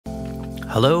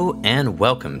Hello and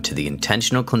welcome to the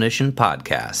Intentional Clinician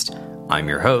Podcast. I'm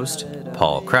your host,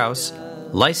 Paul Krauss,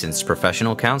 licensed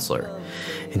professional counselor.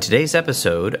 In today's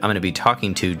episode, I'm going to be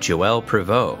talking to Joelle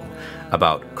Prevost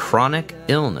about chronic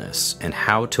illness and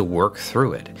how to work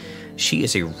through it. She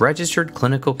is a registered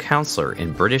clinical counselor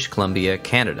in British Columbia,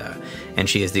 Canada, and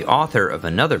she is the author of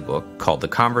another book called The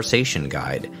Conversation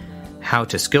Guide: How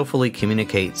to Skillfully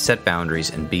Communicate, Set Boundaries,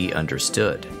 and Be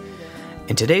Understood.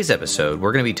 In today's episode,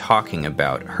 we're going to be talking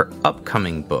about her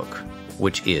upcoming book,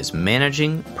 which is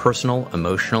Managing Personal,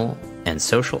 Emotional, and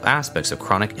Social Aspects of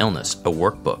Chronic Illness, a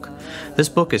workbook. This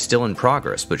book is still in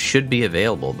progress, but should be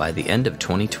available by the end of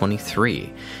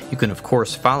 2023. You can, of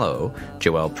course, follow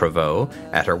Joelle Prevost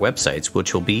at her websites,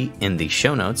 which will be in the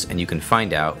show notes, and you can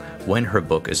find out when her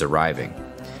book is arriving.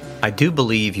 I do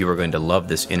believe you are going to love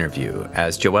this interview,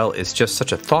 as Joelle is just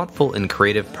such a thoughtful and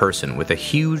creative person with a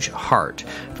huge heart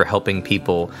for helping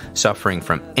people suffering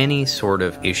from any sort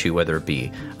of issue, whether it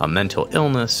be a mental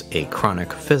illness, a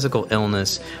chronic physical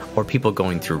illness, or people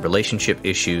going through relationship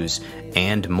issues,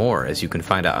 and more, as you can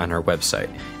find out on her website.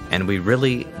 And we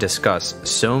really discuss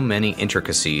so many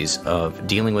intricacies of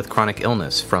dealing with chronic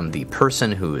illness, from the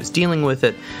person who is dealing with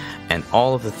it and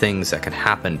all of the things that can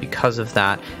happen because of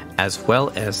that, as well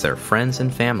as their friends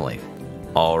and family.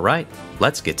 All right,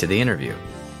 let's get to the interview.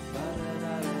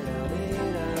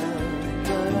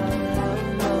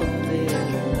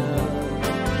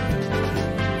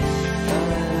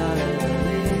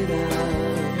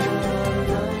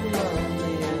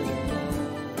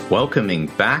 Welcoming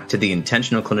back to the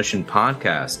Intentional Clinician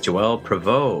Podcast, Joelle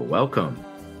Prevost, welcome.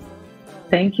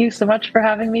 Thank you so much for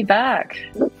having me back.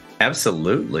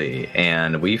 Absolutely.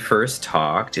 And we first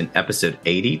talked in episode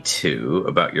 82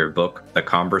 about your book, The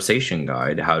Conversation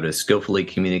Guide: How to Skillfully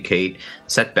Communicate,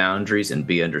 Set Boundaries, and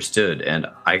Be Understood. And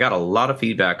I got a lot of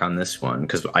feedback on this one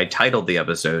because I titled the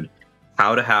episode,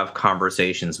 How to Have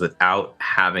Conversations Without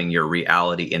Having Your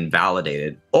Reality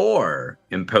Invalidated or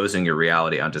Imposing Your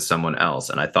Reality onto Someone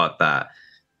Else. And I thought that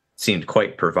seemed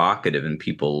quite provocative, and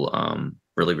people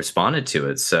really responded to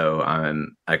it. So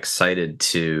I'm excited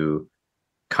to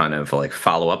kind of like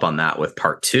follow up on that with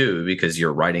part 2, because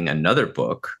you're writing another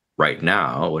book right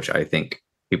now, which I think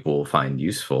people will find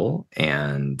useful,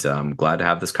 and I'm glad to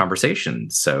have this conversation.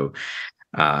 So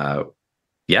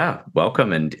yeah,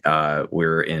 welcome. And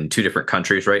we're in 2 different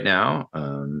countries right now,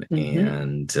 and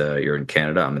you're in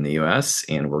Canada, I'm in the US,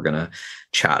 and we're going to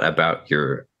chat about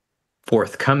your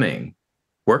forthcoming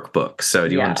workbook. So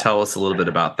do you want to tell us a little bit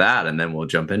about that, and then we'll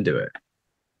jump into it?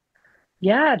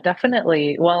 Yeah,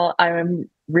 definitely. Well, I'm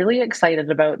really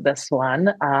excited about this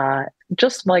one.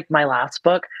 Just like my last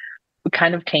book, it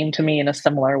kind of came to me in a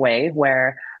similar way,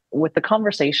 where with the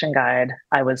conversation guide,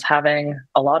 I was having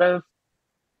a lot of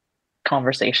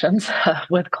conversations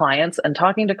with clients and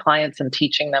talking to clients and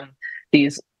teaching them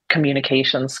these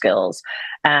communication skills.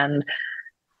 And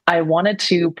I wanted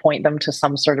to point them to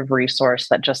some sort of resource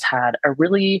that just had a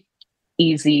really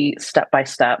easy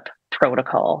step-by-step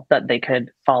protocol that they could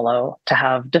follow to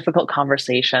have difficult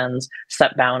conversations,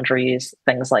 set boundaries,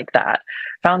 things like that.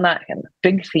 Found that a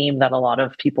big theme that a lot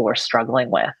of people were struggling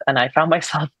with. And I found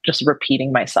myself just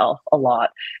repeating myself a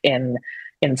lot in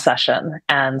session.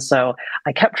 And so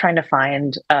I kept trying to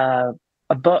find a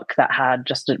book that had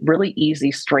just a really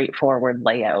easy, straightforward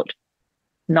layout,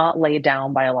 not laid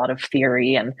down by a lot of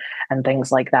theory and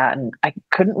things like that. And I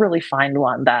couldn't really find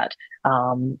one that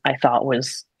I thought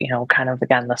was, kind of,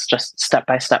 again, this just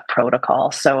step-by-step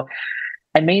protocol. So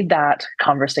I made that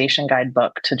conversation guide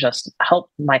book to just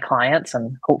help my clients,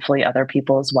 and hopefully other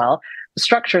people as well,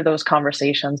 structure those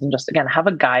conversations and just, again, have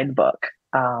a guidebook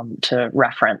to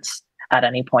reference at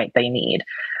any point they need.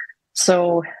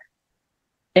 So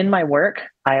in my work,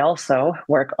 I also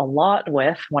work a lot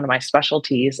with, one of my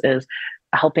specialties is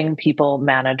helping people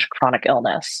manage chronic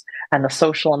illness and the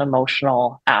social and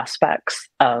emotional aspects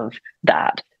of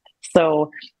that.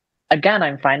 So again,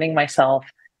 I'm finding myself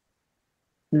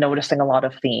noticing a lot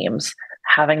of themes,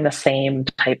 having the same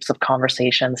types of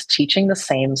conversations, teaching the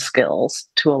same skills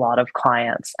to a lot of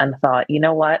clients, and thought, you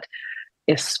know what?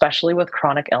 Especially with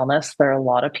chronic illness, there are a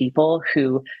lot of people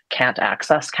who can't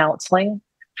access counseling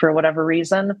for whatever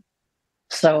reason.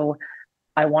 So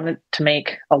I wanted to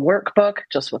make a workbook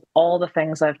just with all the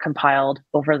things I've compiled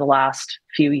over the last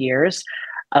few years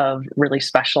of really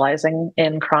specializing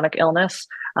in chronic illness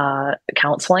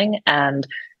counseling. And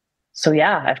so,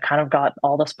 yeah, I've kind of got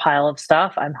all this pile of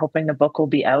stuff. I'm hoping the book will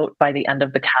be out by the end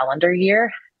of the calendar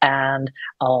year, and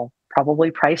I'll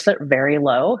probably price it very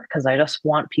low because I just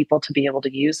want people to be able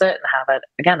to use it and have it,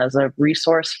 again, as a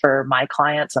resource for my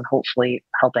clients and hopefully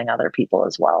helping other people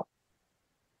as well.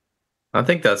 I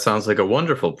think that sounds like a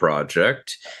wonderful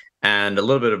project. And a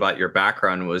little bit about your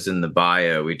background was in the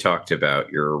bio. We talked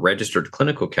about you're a registered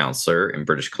clinical counselor in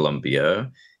British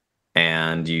Columbia,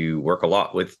 and you work a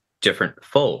lot with different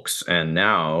folks. And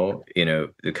now,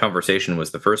 the conversation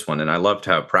was the first one, and I loved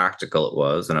how practical it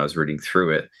was, and I was reading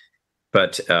through it.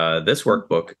 But this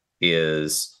workbook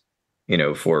is,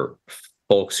 for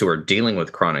folks who are dealing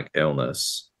with chronic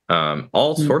illness,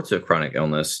 all Mm. sorts of chronic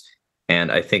illness.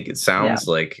 And I think it Yeah. sounds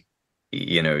like,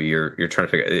 you're trying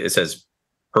to figure. It says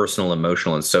personal,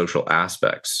 emotional, and social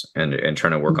aspects, and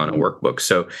trying to work on a Mhm. workbook.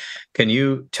 So, can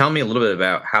you tell me a little bit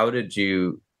about how did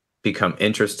you become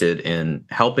interested in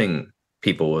helping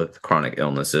people with chronic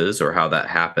illnesses, or how that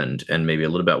happened, and maybe a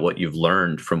little bit what you've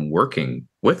learned from working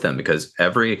with them? Because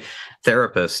every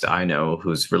therapist I know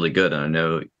who's really good, and I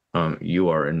know you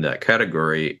are in that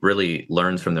category, really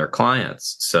learns from their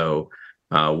clients. So,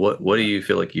 what do you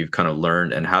feel like you've kind of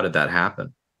learned, and how did that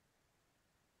happen?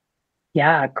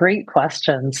 Yeah, great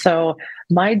question. So,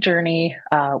 my journey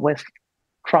with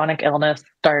chronic illness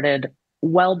started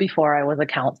well before I was a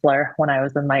counselor when I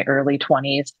was in my early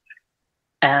 20s.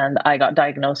 And I got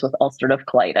diagnosed with ulcerative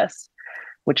colitis,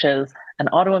 which is an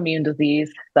autoimmune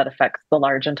disease that affects the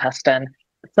large intestine,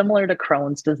 similar to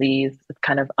Crohn's disease. It's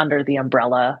kind of under the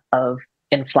umbrella of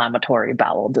inflammatory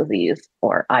bowel disease,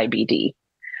 or IBD.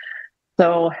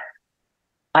 So,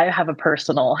 I have a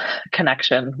personal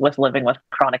connection with living with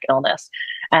chronic illness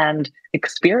and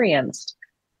experienced,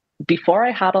 before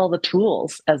I had all the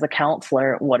tools as a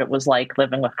counselor, what it was like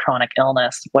living with chronic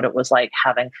illness, what it was like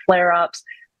having flare ups,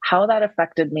 how that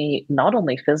affected me, not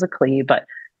only physically, but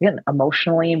again,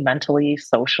 emotionally, mentally,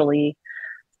 socially.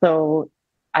 So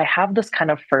I have this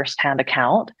kind of firsthand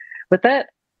account with it,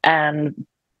 and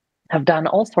have done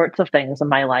all sorts of things in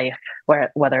my life,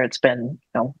 whether it's been,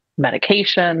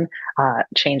 medication,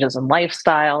 changes in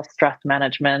lifestyle, stress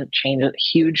management,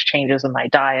 huge changes in my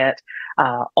diet,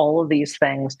 all of these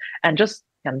things, and just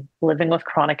living with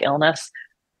chronic illness.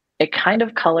 It kind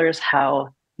of colors how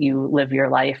you live your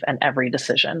life and every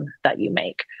decision that you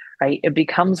make. Right? It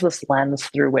becomes this lens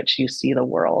through which you see the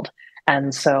world,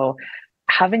 and so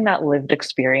having that lived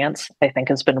experience, I think,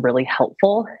 has been really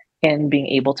helpful in being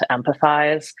able to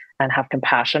empathize and have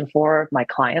compassion for my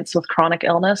clients with chronic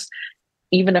illness,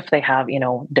 even if they have,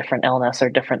 different illness or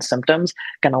different symptoms.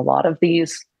 And a lot of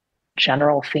these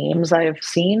general themes I've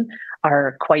seen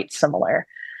are quite similar.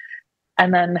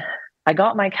 And then I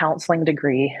got my counseling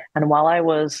degree. And while I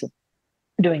was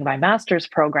doing my master's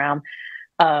program,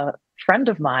 a friend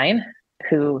of mine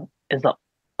who is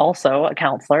also a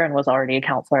counselor and was already a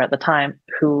counselor at the time,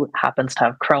 who happens to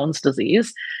have Crohn's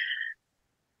disease,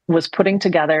 was putting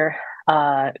together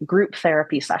a group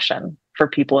therapy session for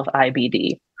people with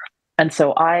IBD. And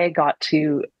so I got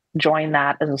to join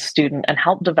that as a student and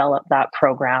help develop that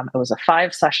program. It was a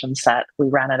 5-session set. We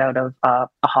ran it out of a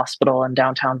hospital in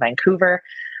downtown Vancouver.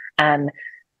 And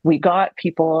we got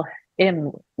people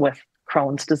in with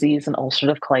Crohn's disease and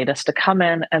ulcerative colitis to come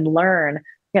in and learn,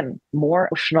 again, more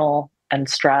emotional and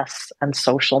stress and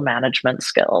social management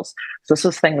skills. So this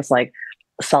is things like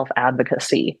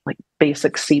self-advocacy, like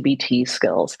basic CBT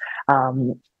skills,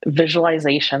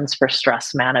 visualizations for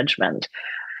stress management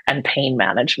and pain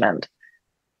management.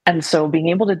 And so being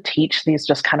able to teach these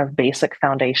just kind of basic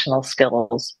foundational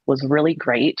skills was really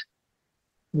great.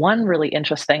 One really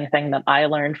interesting thing that I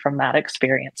learned from that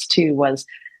experience too was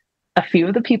a few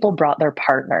of the people brought their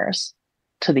partners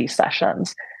to these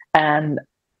sessions. And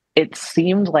it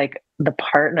seemed like the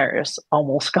partners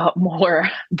almost got more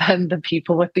than the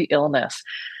people with the illness.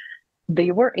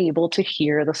 They were able to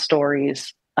hear the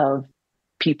stories of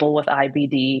people with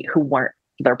IBD who weren't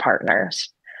their partners.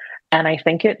 And I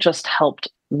think it just helped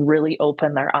really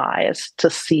open their eyes to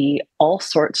see all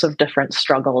sorts of different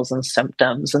struggles and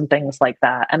symptoms and things like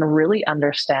that, and really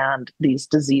understand these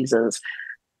diseases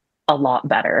a lot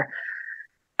better.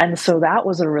 And so that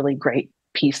was a really great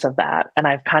piece of that. And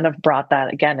I've kind of brought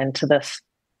that again into this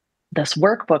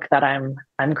workbook that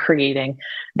I'm creating,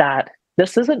 that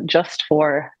this isn't just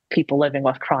for people living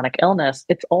with chronic illness,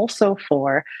 it's also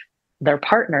for their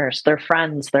partners, their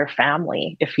friends, their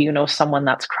family. If you know someone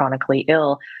that's chronically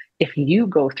ill, if you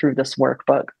go through this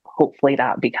workbook, hopefully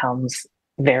that becomes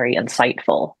very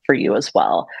insightful for you as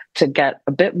well, to get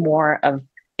a bit more of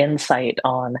insight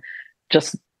on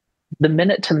just the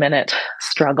minute to minute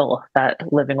struggle that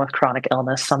living with chronic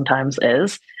illness sometimes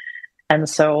is. And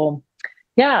so,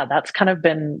 yeah, that's kind of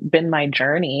been my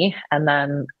journey. And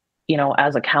then,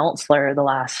 as a counselor, the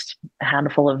last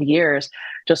handful of years,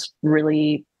 just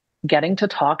really getting to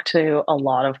talk to a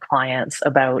lot of clients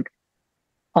about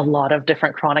a lot of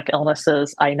different chronic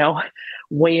illnesses. I know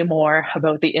way more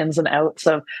about the ins and outs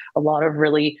of a lot of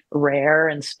really rare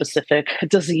and specific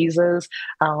diseases.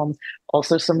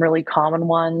 Also, some really common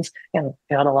ones. And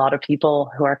we got a lot of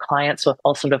people who are clients with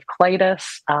ulcerative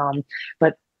colitis,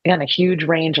 but again, a huge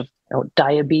range of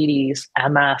diabetes,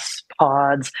 MS,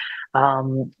 PODS,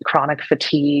 chronic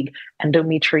fatigue,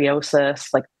 endometriosis.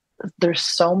 Like, there's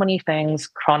so many things.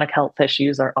 Chronic health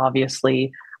issues are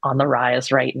obviously on the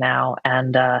rise right now,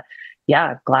 and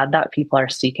yeah, glad that people are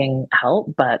seeking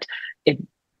help. But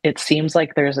it seems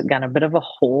like there's again a bit of a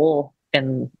hole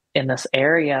in this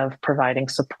area of providing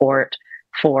support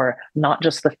for not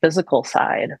just the physical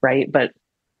side, right, but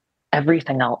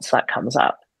everything else that comes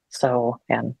up. So,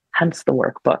 and hence the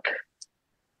workbook.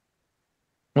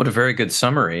 What a very good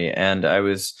summary. And I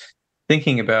was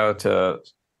thinking about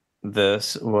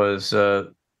this was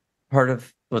part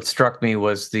of what struck me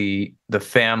was the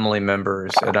family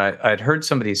members. And I'd heard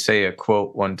somebody say a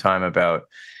quote one time about,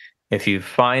 if you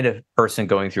find a person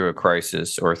going through a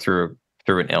crisis or through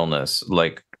an illness,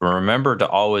 like, remember to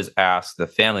always ask the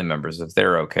family members if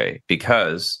they're okay,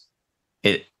 because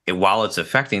it while it's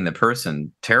affecting the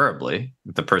person terribly,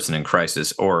 the person in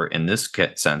crisis, or in this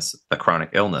sense, the chronic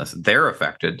illness, they're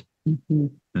affected. Mm-hmm.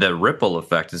 The ripple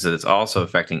effect is that it's also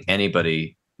affecting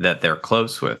anybody that they're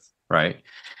close with, right?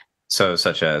 So,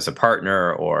 such as a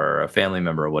partner or a family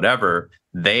member or whatever,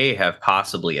 they have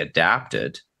possibly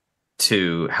adapted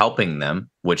to helping them,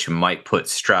 which might put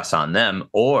stress on them,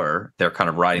 or they're kind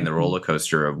of riding the roller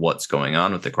coaster of what's going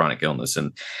on with the chronic illness.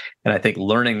 And I think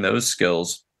learning those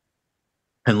skills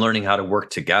and learning how to work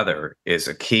together is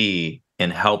a key in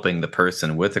helping the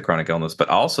person with the chronic illness, but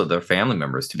also their family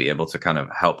members to be able to kind of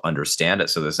help understand it.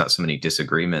 So there's not so many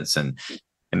disagreements and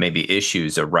maybe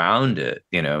issues around it,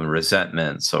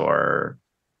 resentments or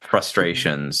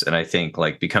frustrations. And I think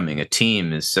like becoming a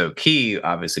team is so key,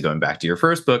 obviously going back to your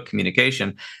first book,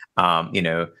 communication, and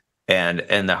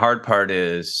the hard part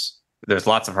is, there's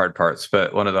lots of hard parts,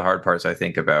 but one of the hard parts I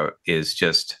think about is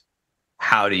just,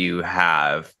 how do you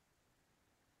have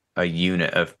a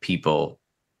unit of people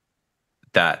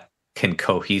that can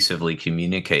cohesively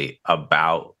communicate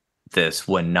about this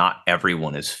when not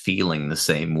everyone is feeling the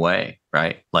same way,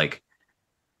 right? Like,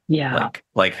 yeah,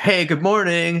 like, hey, good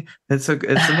morning. It's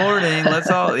the morning. Let's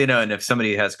all, and if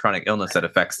somebody has chronic illness that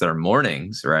affects their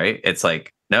mornings, right? It's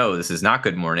like, no, this is not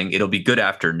good morning. It'll be good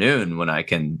afternoon when I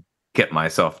can get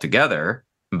myself together.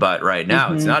 But right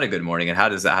now it's not a good morning. And how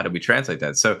do we translate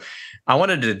that? So I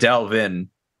wanted to delve in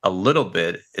a little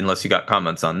bit, unless you got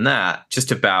comments on that,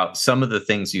 just about some of the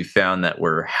things you found that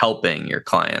were helping your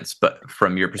clients, but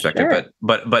from your perspective. Sure.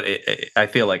 But I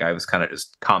feel like I was kind of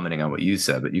just commenting on what you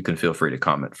said, but you can feel free to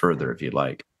comment further if you'd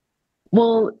like.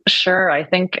 Well, sure. I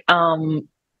think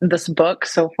this book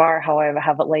so far, how I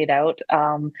have it laid out,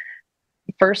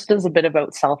 first is a bit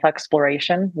about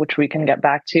self-exploration, which we can get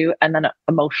back to, and then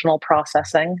emotional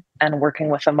processing and working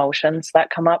with emotions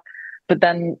that come up. But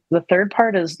then the third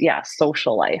part is,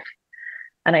 social life.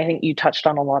 And I think you touched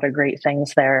on a lot of great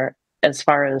things there as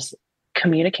far as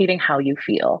communicating how you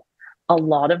feel. A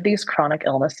lot of these chronic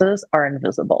illnesses are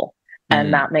invisible,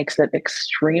 and that makes it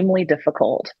extremely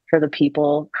difficult for the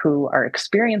people who are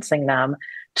experiencing them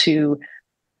to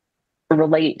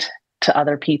relate to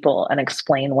other people and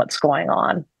explain what's going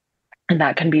on. And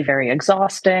that can be very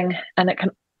exhausting. And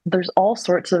there's all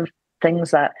sorts of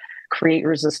things that create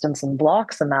resistance and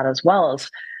blocks in that, as well as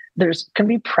can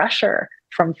be pressure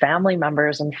from family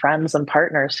members and friends and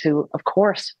partners who, of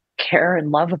course, care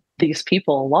and love these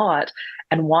people a lot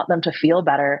and want them to feel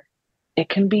better. It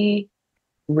can be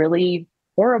really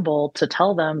horrible to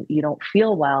tell them you don't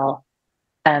feel well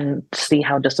and see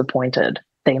how disappointed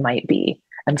they might be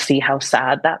and see how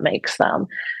sad that makes them.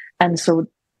 And so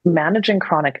managing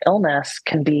chronic illness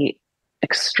can be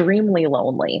extremely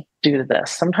lonely due to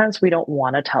this. Sometimes we don't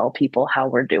want to tell people how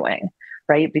we're doing,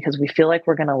 right? Because we feel like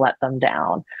we're going to let them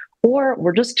down, or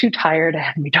we're just too tired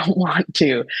and we don't want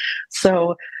to.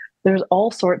 So there's all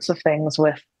sorts of things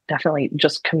with definitely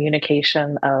just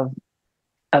communication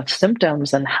of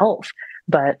symptoms and health.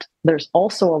 But there's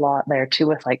also a lot there too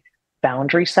with like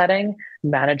boundary setting,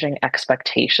 managing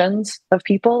expectations of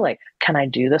people. Like, can I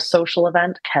do this social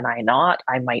event? Can I not?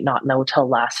 I might not know till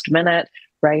last minute.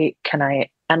 Right?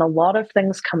 And a lot of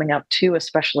things coming up too,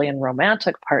 especially in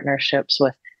romantic partnerships,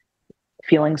 with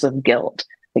feelings of guilt,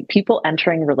 like people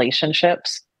entering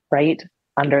relationships, right,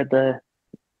 under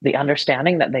the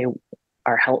understanding that they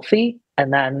are healthy.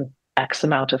 And then X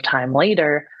amount of time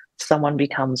later, someone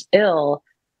becomes ill.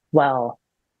 Well,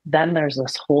 then there's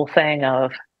this whole thing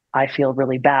of, I feel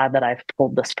really bad that I've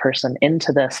pulled this person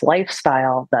into this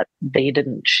lifestyle that they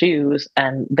didn't choose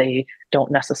and they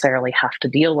don't necessarily have to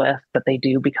deal with, but they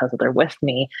do because they're with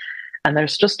me. And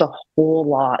there's just a whole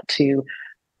lot to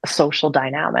social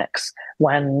dynamics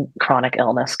when chronic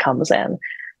illness comes in.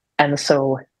 And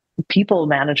so people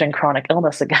managing chronic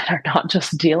illness, again, are not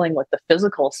just dealing with the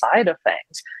physical side of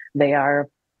things. They are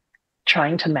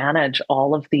trying to manage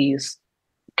all of these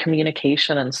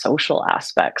communication and social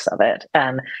aspects of it.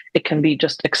 And it can be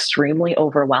just extremely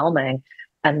overwhelming.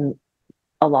 And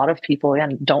a lot of people,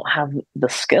 again, don't have the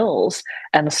skills.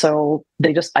 And so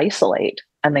they just isolate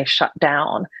and they shut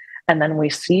down. And then we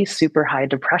see super high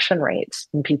depression rates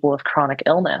in people with chronic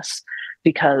illness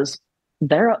because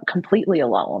they're completely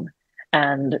alone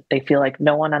and they feel like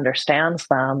no one understands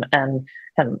them. And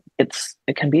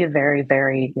it can be a very,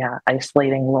 very,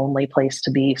 isolating, lonely place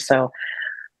to be. So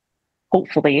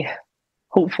hopefully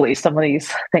some of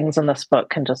these things in this book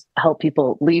can just help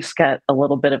people at least get a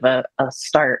little bit of a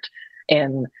start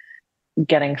in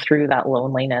getting through that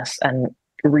loneliness and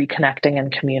reconnecting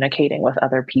and communicating with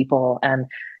other people and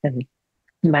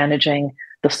managing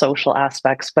the social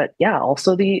aspects, but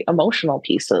also the emotional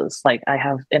pieces. Like I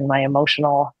have in my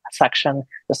emotional section,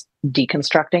 just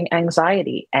deconstructing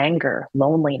anxiety, anger,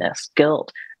 loneliness,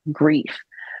 guilt, grief.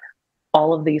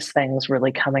 All of these things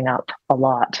really coming up a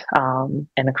lot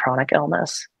in a chronic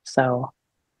illness. So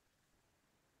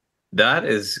that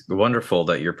is wonderful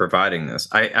that you're providing this.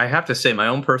 I have to say my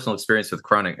own personal experience with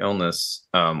chronic illness,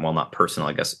 well, not personal,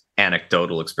 I guess,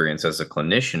 anecdotal experience as a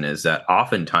clinician is that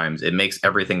oftentimes it makes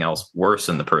everything else worse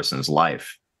in the person's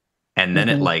life. And then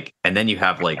and then you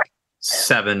have like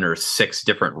 7 or 6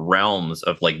 different realms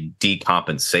of like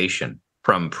decompensation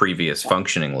from previous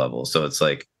functioning levels. So it's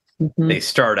like they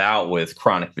start out with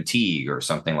chronic fatigue or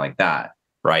something like that.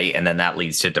 Right. And then that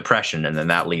leads to depression. And then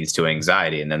that leads to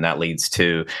anxiety. And then that leads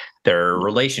to their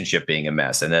relationship being a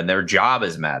mess. And then their job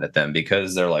is mad at them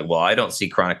because they're like, well, I don't see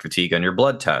chronic fatigue on your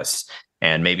blood tests.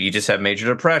 And maybe you just have major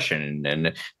depression.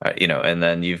 And, and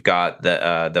then you've got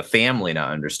the family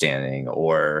not understanding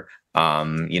or,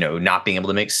 not being able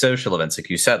to make social events.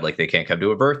 Like you said, like they can't come to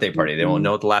a birthday party. They won't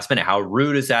know at the last minute. How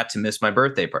rude is that to miss my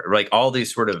birthday party? Like all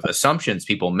these sort of assumptions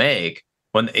people make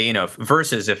when,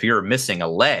 versus if you're missing a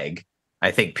leg, I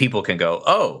think people can go,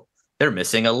 oh, they're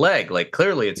missing a leg. Like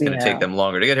clearly it's going to take them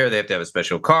longer to get here. They have to have a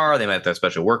special car. They might have to have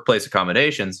special workplace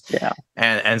accommodations. Yeah.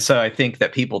 And so I think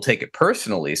that people take it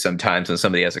personally sometimes when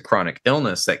somebody has a chronic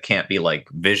illness that can't be like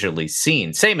visually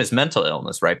seen. Same as mental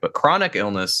illness, right? But chronic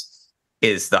illness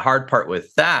is the hard part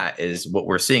with that is what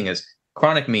we're seeing is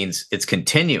chronic means it's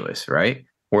continuous, right?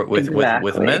 With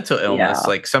mental illness,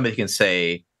 like somebody can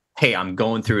say, hey, I'm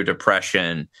going through a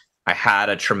depression. I had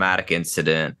a traumatic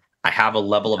incident. I have a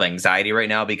level of anxiety right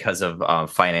now because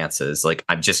of finances. Like,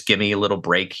 I'm just giving me a little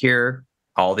break here.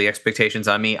 All the expectations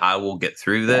on me, I will get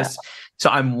through this. Yeah. So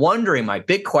I'm wondering, my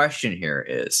big question here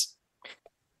is,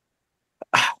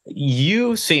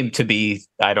 you seem to be,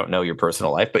 I don't know your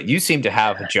personal life, but you seem to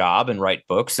have a job and write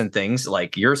books and things.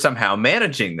 Like you're somehow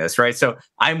managing this, right? So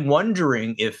I'm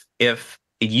wondering if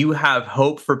you have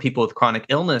hope for people with chronic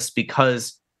illness,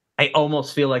 because I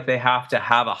almost feel like they have to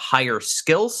have a higher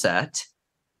skill set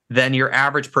than your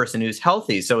average person who's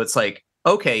healthy. So it's like,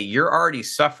 okay, you're already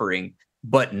suffering,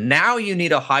 but now you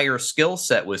need a higher skill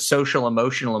set with social,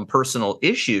 emotional, and personal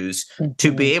issues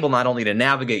to be able not only to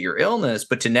navigate your illness,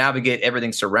 but to navigate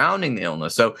everything surrounding the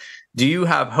illness. So do you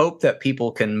have hope that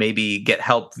people can maybe get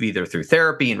help either through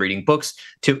therapy and reading books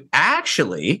to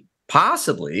actually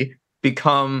possibly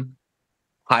become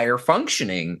higher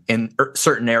functioning in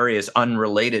certain areas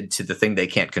unrelated to the thing they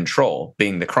can't control,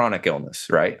 being the chronic illness,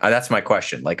 right? That's my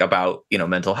question, like about,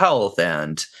 mental health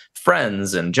and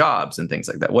friends and jobs and things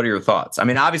like that. What are your thoughts? I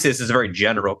mean, obviously this is a very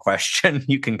general question.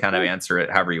 You can kind of answer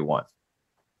it however you want.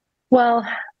 Well,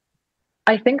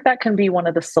 I think that can be one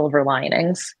of the silver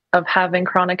linings of having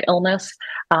chronic illness.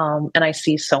 And I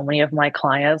see so many of my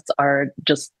clients are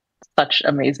just such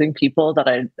amazing people that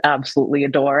I absolutely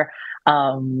adore,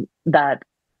 that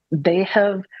they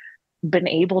have been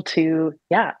able to,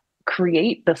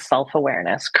 create the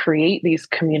self-awareness, create these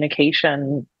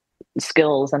communication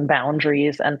skills and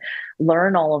boundaries and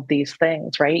learn all of these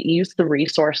things, right? Use the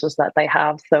resources that they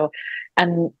have. So,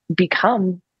 and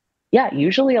become,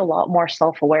 usually a lot more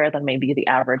self-aware than maybe the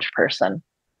average person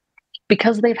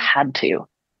because they've had to,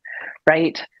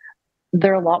 right?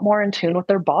 They're a lot more in tune with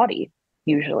their body,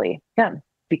 usually, again,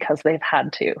 because they've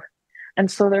had to. And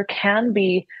so there can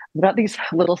be, I've got these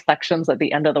little sections at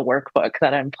the end of the workbook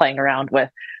that I'm playing around with.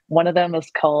 One of them is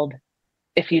called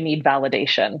If You Need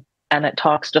Validation. And it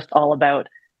talks just all about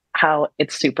how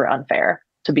it's super unfair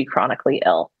to be chronically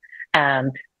ill.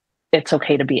 And it's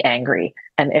okay to be angry,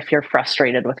 and if you're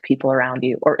frustrated with people around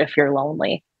you, or if you're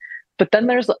lonely. But then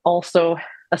there's also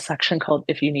a section called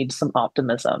If You Need Some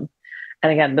Optimism.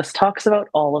 And again, this talks about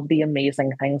all of the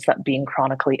amazing things that being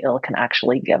chronically ill can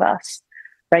actually give us,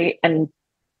 right? And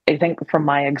I think from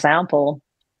my example,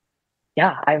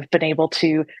 yeah, I've been able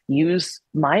to use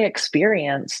my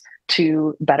experience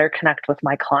to better connect with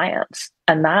my clients.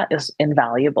 And that is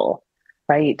invaluable,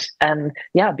 right? And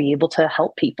yeah, be able to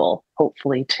help people,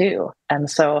 hopefully, too. And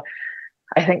so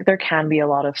I think there can be a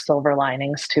lot of silver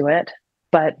linings to it.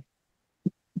 But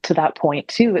to that point,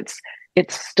 too,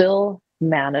 it's still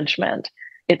management.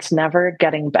 It's never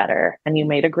getting better. And you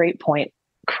made a great point,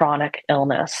 chronic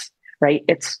illness, right?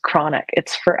 It's chronic,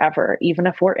 it's forever. Even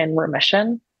if we're in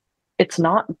remission, it's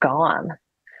not gone.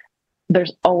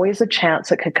 There's always a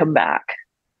chance it could come back.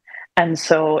 And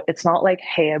so it's not like,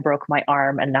 hey, I broke my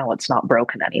arm and now it's not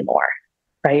broken anymore,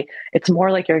 right? It's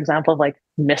more like your example of like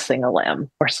missing a limb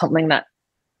or something that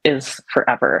is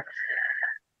forever.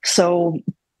 So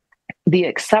the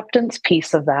acceptance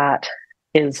piece of that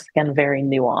is, again, very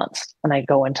nuanced. And I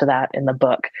go into that in the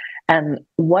book. And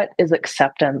what is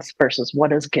acceptance versus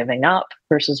what is giving up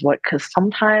versus what, because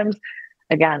sometimes,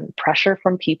 again, pressure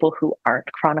from people who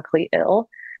aren't chronically ill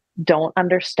don't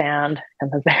understand,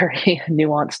 and the very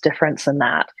nuanced difference in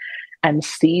that, and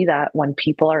see that when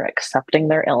people are accepting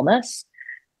their illness,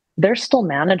 they're still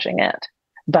managing it,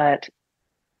 but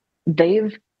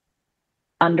they've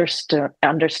understand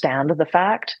the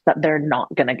fact that they're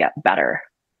not going to get better.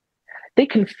 They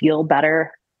can feel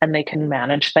better and they can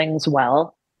manage things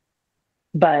well,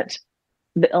 but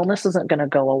the illness isn't going to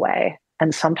go away.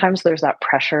 And sometimes there's that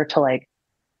pressure to like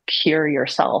cure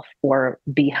yourself or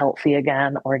be healthy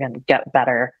again or again get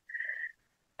better.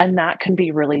 And that can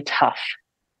be really tough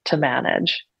to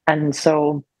manage. And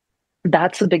so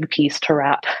that's a big piece to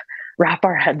wrap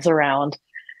our heads around.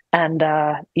 And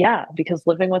yeah, because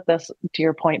living with this, to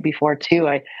your point before too,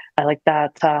 I like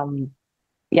that.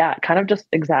 Yeah, it kind of just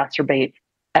exacerbates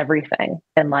everything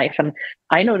in life. And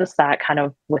I noticed that kind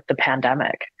of with the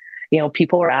pandemic. You know,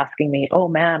 people were asking me, "Oh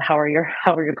man, how are your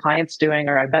clients doing?"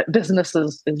 Or I bet business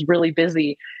is really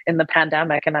busy in the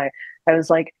pandemic. And I was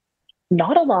like,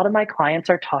 not a lot of my clients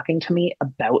are talking to me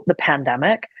about the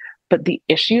pandemic, but the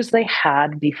issues they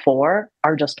had before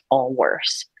are just all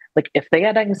worse. Like if they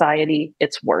had anxiety,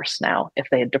 it's worse now. If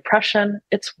they had depression,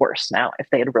 it's worse now. If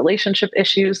they had relationship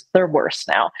issues, they're worse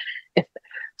now.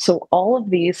 So all of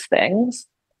these things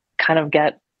kind of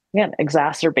get, again,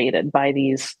 exacerbated by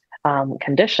these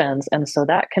conditions. And so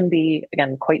that can be,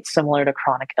 again, quite similar to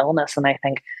chronic illness. And I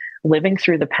think living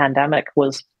through the pandemic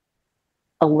was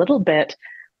a little bit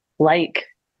like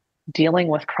dealing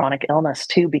with chronic illness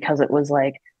too, because it was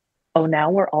like, oh, now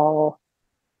we're all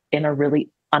in a really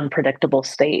unpredictable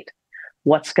state.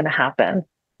 What's going to happen?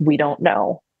 We don't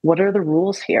know. What are the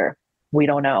rules here? We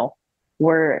don't know.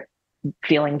 We're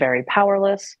feeling very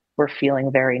powerless. We're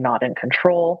feeling very not in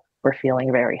control. We're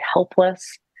feeling very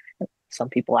helpless. Some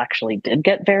people actually did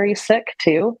get very sick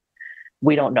too.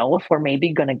 We don't know if we're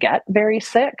maybe going to get very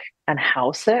sick and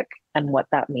how sick and what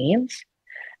that means.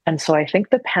 And so I think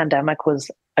the pandemic was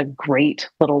a great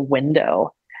little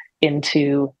window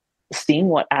into seeing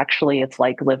what actually it's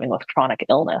like living with chronic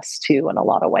illness too, in a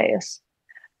lot of ways.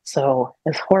 So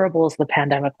as horrible as the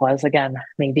pandemic was, again,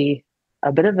 maybe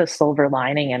a bit of a silver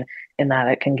lining in that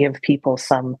it can give people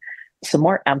some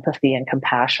more empathy and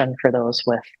compassion for those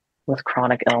with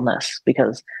chronic illness,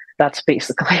 because that's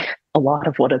basically a lot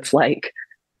of what it's like.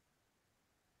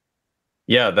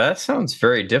 Yeah, that sounds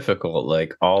very difficult.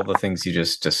 Like all the things you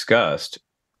just discussed,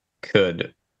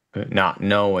 could not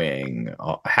knowing,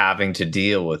 having to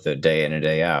deal with it day in and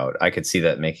day out. I could see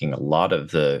that making a lot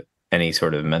of any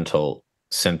sort of mental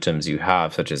symptoms you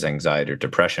have, such as anxiety or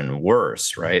depression,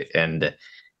 worse, right? And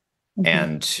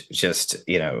just,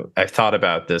 I've thought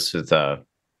about this with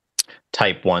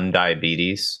type 1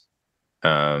 diabetes.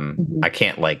 I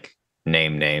can't like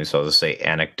name names, so I'll just say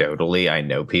anecdotally, I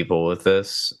know people with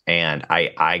this, and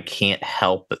I can't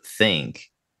help but think,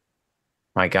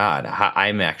 my God,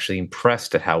 I'm actually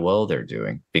impressed at how well they're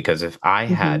doing. Because if I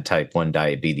had type 1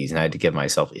 diabetes and I had to give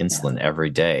myself insulin every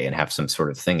day and have some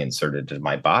sort of thing inserted into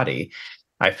my body,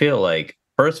 I feel like,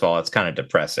 first of all, it's kind of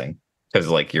depressing because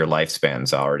like your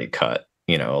lifespan's already cut,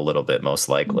 a little bit, most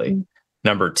likely.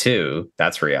 Number two,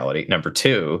 that's reality. Number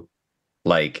two,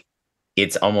 like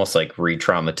it's almost like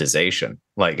re-traumatization.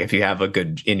 Like if you have a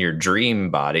good in your dream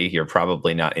body, you're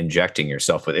probably not injecting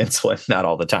yourself with insulin, not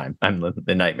all the time. I'm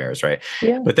the nightmares, right?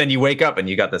 Yeah. But then you wake up and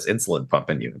you got this insulin pump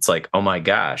in you. It's like, oh my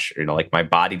gosh, like my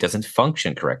body doesn't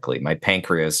function correctly. My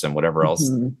pancreas and whatever else,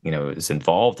 is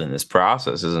involved in this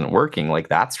process isn't working. Like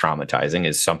that's traumatizing.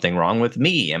 Is something wrong with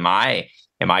me? Am I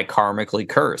karmically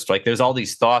cursed? Like there's all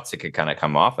these thoughts that could kind of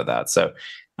come off of that. So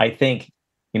I think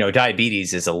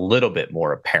diabetes is a little bit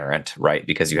more apparent, right?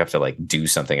 Because you have to like do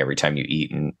something every time you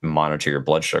eat and monitor your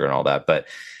blood sugar and all that. But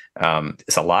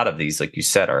it's a lot of these, like you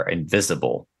said, are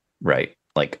invisible, right?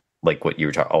 Like what you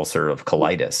were talking, ulcerative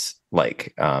colitis,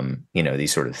 like,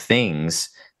 these sort of things,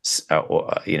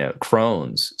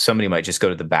 Crohn's, somebody might just go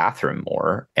to the bathroom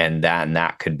more. And then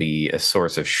that could be a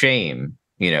source of shame,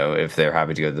 if they're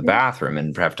having to go to the bathroom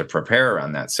and have to prepare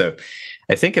around that. So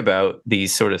I think about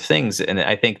these sort of things, and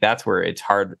I think that's where it's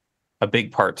hard, a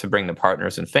big part to bring the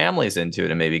partners and families into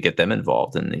it and maybe get them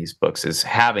involved in these books is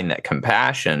having that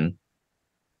compassion,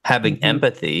 having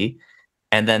empathy,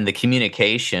 and then the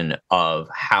communication of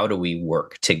how do we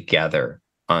work together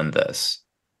on this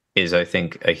is, I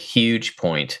think, a huge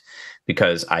point,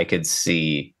 because I could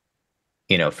see,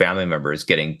 family members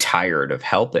getting tired of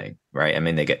helping, right? I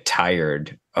mean, they get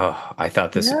tired. Oh, I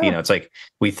thought this, it's like,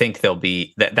 we think they'll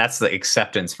be that's the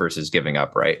acceptance versus giving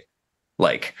up, right?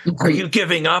 Like, are you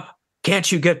giving up?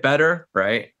 Can't you get better?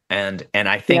 Right. And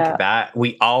I think that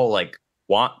we all like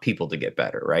want people to get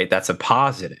better, right? That's a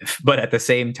positive. But at the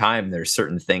same time, there's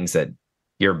certain things that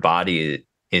your body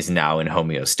is now in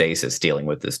homeostasis dealing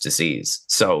with this disease.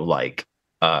 So like,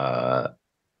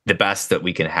 the best that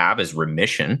we can have is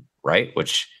remission, right?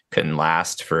 Which can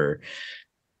last for,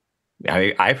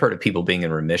 I've heard of people being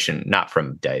in remission, not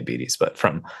from diabetes, but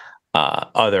from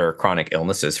other chronic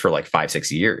illnesses for like 5-6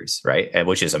 years, right? And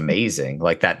which is amazing.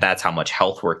 Like that's how much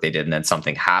health work they did. And then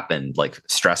something happened like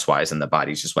stress wise, and the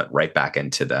body just went right back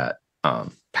into that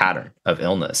pattern of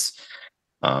illness.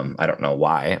 I don't know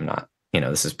why. I'm not,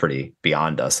 this is pretty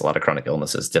beyond us. A lot of chronic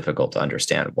illness is difficult to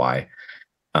understand why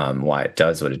it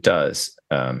does what it does,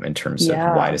 in terms of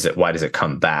why does it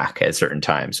come back at certain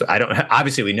times. So I don't,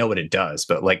 obviously we know what it does,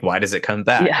 but like, why does it come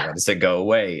back? Yeah. Why does it go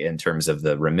away in terms of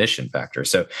the remission factor?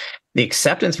 So the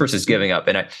acceptance versus giving up.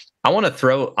 And I'm going to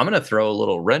throw a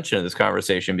little wrench into this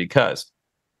conversation, because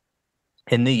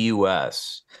in the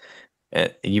US,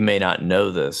 you may not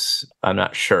know this, I'm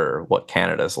not sure what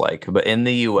Canada's like, but in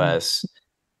the US,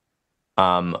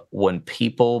 when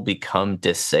people become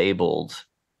disabled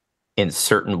in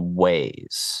certain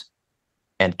ways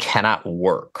and cannot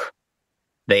work,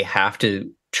 they have to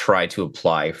try to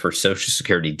apply for Social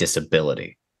Security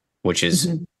disability, which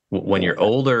is when you're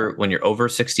older, when you're over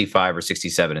 65 or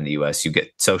 67 in the US, you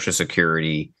get Social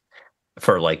Security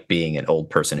for like being an old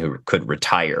person who could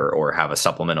retire or have a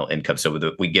supplemental income.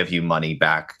 So we give you money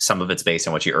back. Some of it's based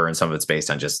on what you earn, some of it's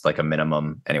based on just like a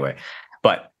minimum anyway.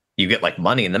 But you get like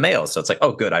money in the mail. So it's like,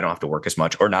 oh, good, I don't have to work as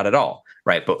much or not at all,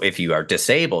 right? But if you are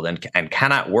disabled and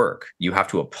cannot work, you have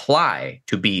to apply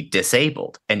to be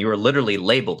disabled, and you are literally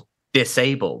labeled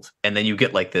disabled. And then you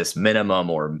get like this minimum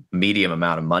or medium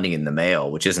amount of money in the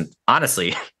mail, which isn't,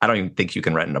 honestly, I don't even think you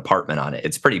can rent an apartment on it.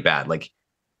 It's pretty bad. Like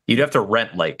you'd have to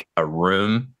rent like a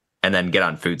room and then get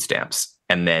on food stamps.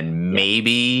 And then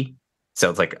maybe, so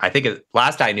it's like, I think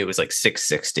last I knew it was like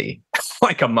 $660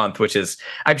 like a month, which is,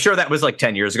 I'm sure that was like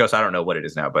 10 years ago. So I don't know what it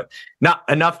is now, but not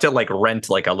enough to like rent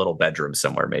like a little bedroom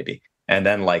somewhere maybe. And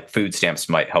then like food stamps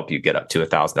might help you get up to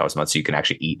 $1,000 a month so you can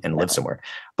actually eat and live somewhere.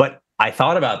 But I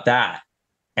thought about that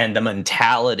and the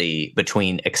mentality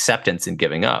between acceptance and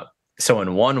giving up. So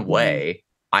in one way,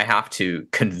 I have to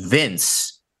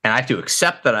convince and I have to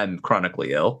accept that I'm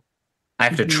chronically ill. I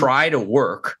have to try to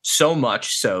work so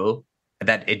much so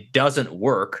that it doesn't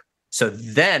work. So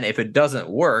then if it doesn't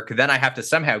work, then I have to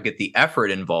somehow get the effort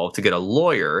involved to get a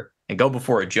lawyer and go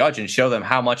before a judge and show them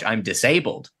how much I'm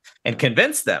disabled and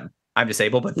convince them I'm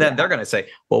disabled. But then they're going to say,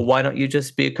 well, why don't you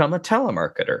just become a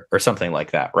telemarketer or something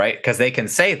like that, right? Because they can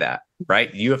say that,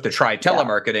 right? You have to try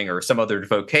telemarketing or some other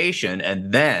vocation,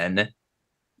 and then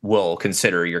we'll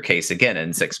consider your case again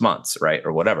in 6 months, right?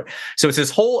 Or whatever. So it's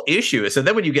this whole issue. So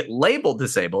then when you get labeled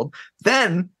disabled,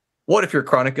 then what if your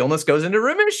chronic illness goes into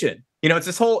remission?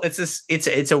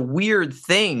 It's a weird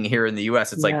thing here in the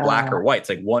US. It's like black or white. It's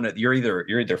like one, you're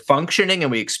either functioning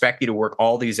and we expect you to work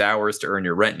all these hours to earn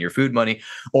your rent and your food money,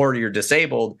 or you're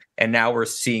disabled. And now we're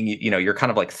seeing, you're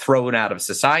kind of like thrown out of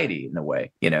society in a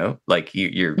way, like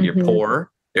you're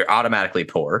poor, you're automatically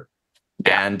poor,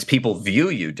 and people view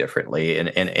you differently.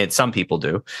 And some people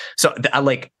do. So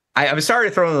I'm sorry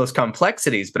to throw in those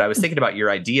complexities, but I was thinking about your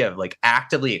idea of like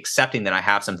actively accepting that I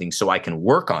have something so I can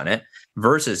work on it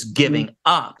versus giving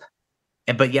up.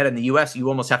 But yet in the US, you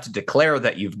almost have to declare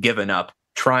that you've given up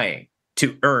trying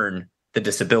to earn the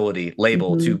disability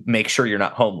label to make sure you're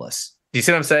not homeless. Do you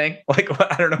see what I'm saying? Like,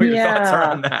 I don't know what your thoughts are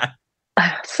on that.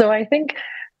 So I think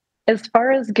as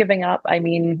far as giving up, I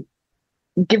mean,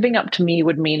 giving up to me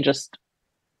would mean just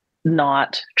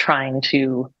not trying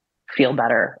to feel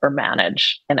better or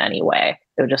manage in any way.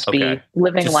 It would just be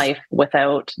living life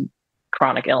without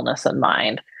chronic illness in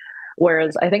mind.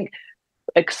 Whereas I think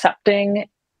accepting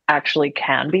actually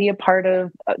can be a part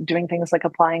of doing things like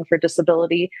applying for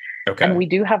disability. And we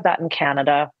do have that in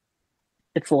Canada.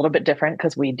 It's a little bit different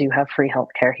because we do have free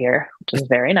healthcare here, which is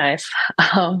very nice.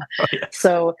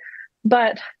 So,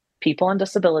 but people on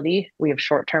disability, we have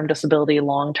short-term disability,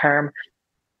 long-term,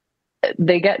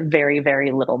 they get very,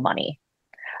 very little money.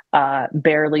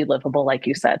 Barely livable, like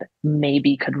you said,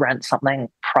 maybe could rent something,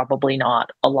 probably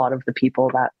not. A lot of the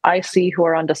people that I see who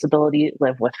are on disability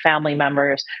live with family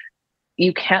members.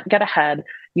 You can't get ahead.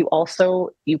 You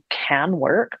can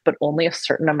work, but only a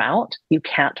certain amount. You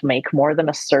can't make more than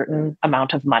a certain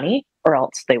amount of money, or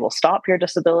else they will stop your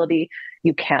disability.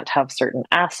 You can't have certain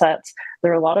assets.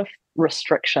 There are a lot of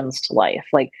restrictions to life.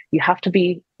 Like, you have to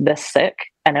be this sick,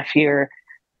 and if you're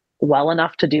well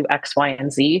enough to do X, Y,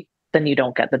 and Z, then you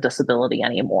don't get the disability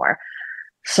anymore.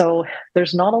 So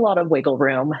there's not a lot of wiggle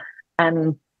room.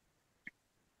 And,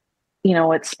 you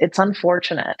know, it's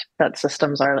unfortunate that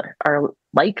systems are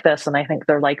like this. And I think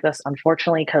they're like this,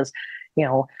 unfortunately, because, you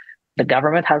know, the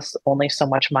government has only so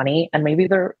much money, and maybe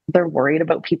they're worried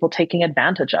about people taking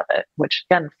advantage of it, which,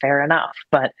 again, fair enough.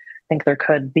 But I think there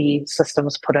could be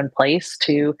systems put in place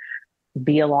to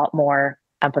be a lot more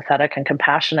empathetic and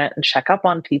compassionate and check up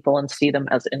on people and see them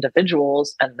as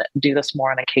individuals, and do this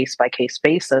more on a case-by-case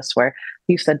basis, where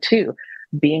you said too,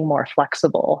 being more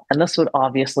flexible. And this would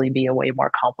obviously be a way more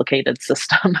complicated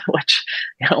system, which,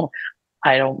 you know,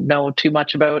 I don't know too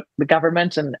much about the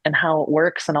government and how it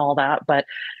works and all that, but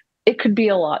it could be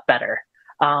a lot better.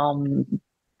 I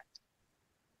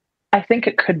think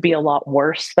it could be a lot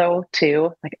worse though,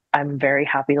 too. Like, I'm very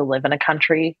happy to live in a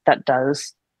country that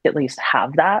does at least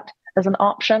have that as an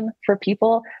option for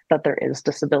people, that there is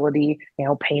disability, you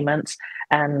know, payments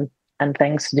and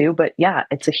things to do. But yeah,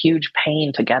 it's a huge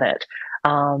pain to get it.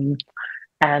 And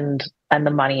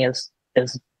the money is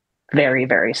very,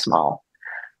 very small.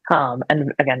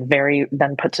 And again,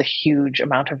 then puts a huge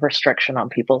amount of restriction on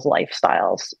people's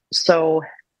lifestyles. So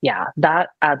yeah, that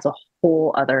adds a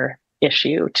whole other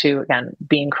issue to, again,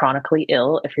 being chronically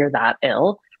ill. If you're that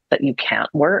ill that you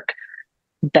can't work,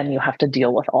 then you have to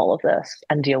deal with all of this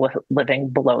and deal with living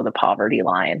below the poverty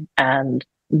line. And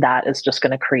that is just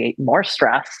going to create more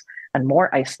stress and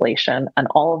more isolation and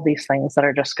all of these things that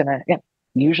are just going to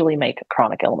usually make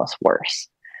chronic illness worse.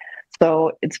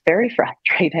 So it's very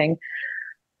frustrating.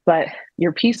 But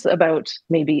your piece about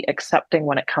maybe accepting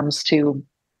when it comes to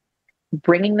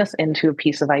bringing this into a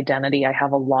piece of identity, I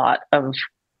have a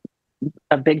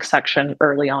big section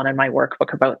early on in my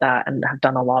workbook about that, and have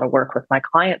done a lot of work with my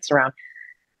clients around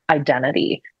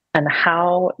identity and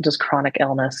how does chronic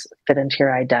illness fit into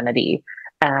your identity.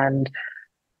 And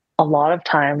a lot of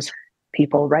times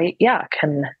people,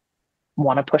 can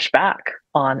want to push back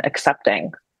on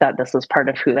accepting that this is part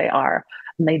of who they are.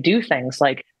 And they do things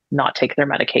like not take their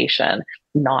medication,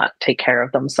 not take care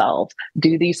of themselves,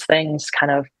 do these things kind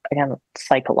of, again,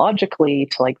 psychologically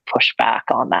to like push back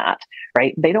on that,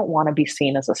 right? They don't want to be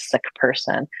seen as a sick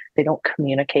person. They don't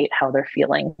communicate how they're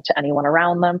feeling to anyone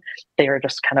around them. They are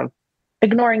just kind of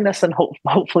ignoring this and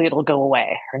hopefully it'll go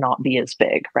away or not be as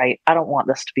big, right? I don't want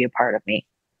this to be a part of me.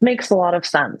 Makes a lot of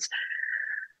sense.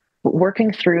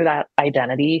 Working through that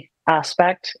identity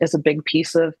aspect is a big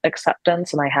piece of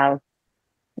acceptance. And I have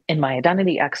in my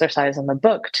identity exercise in the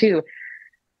book too,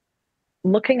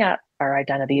 looking at our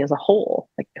identity as a whole.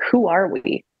 Like, who are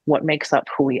we? What makes up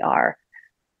who we are?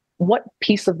 What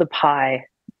piece of the pie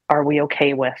are we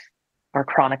okay with our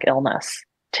chronic illness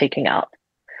taking up?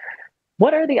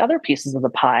 What are the other pieces of the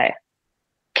pie?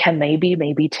 Can they be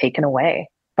maybe taken away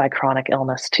by chronic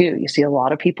illness too? You see a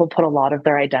lot of people put a lot of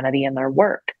their identity in their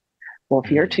work. Well,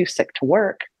 if you're too sick to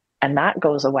work and that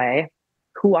goes away,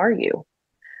 who are you?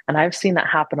 And I've seen that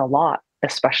happen a lot,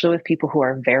 especially with people who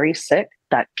are very sick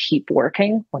that keep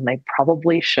working when they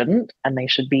probably shouldn't, and they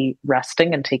should be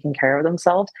resting and taking care of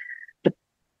themselves. But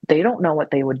they don't know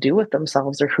what they would do with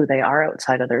themselves or who they are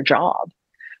outside of their job.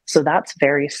 So that's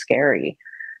very scary.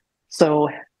 So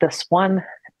this one,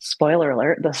 spoiler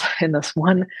alert, in this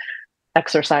one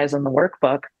exercise in the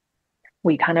workbook,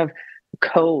 we kind of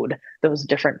code those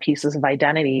different pieces of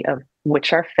identity of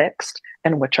which are fixed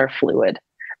and which are fluid,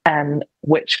 and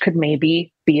which could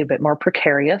maybe be a bit more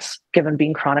precarious given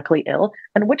being chronically ill,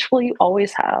 and which will you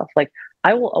always have. Like,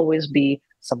 I will always be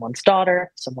someone's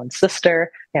daughter, someone's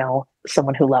sister,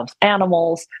 someone who loves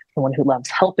animals, someone who loves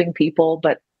helping people,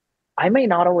 but I may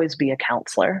not always be a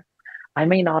counselor. I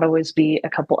may not always be a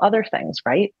couple other things,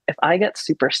 right? If I get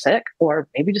super sick, or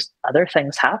maybe just other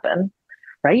things happen,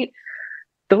 right?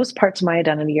 Those parts of my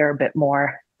identity are a bit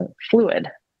more fluid.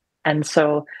 And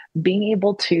so being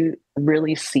able to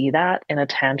really see that in a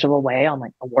tangible way on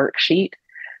like a worksheet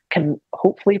can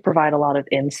hopefully provide a lot of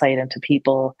insight into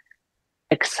people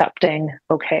accepting,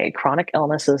 okay, chronic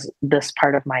illness is this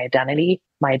part of my identity.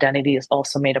 My identity is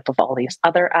also made up of all these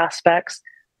other aspects.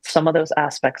 Some of those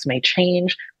aspects may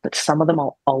change, but some of them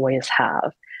I'll always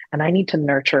have. And I need to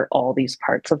nurture all these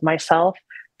parts of myself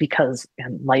because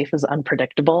life is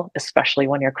unpredictable, especially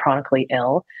when you're chronically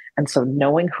ill. And so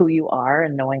knowing who you are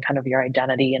and knowing kind of your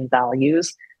identity and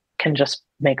values can just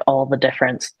make all the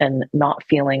difference, and not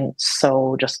feeling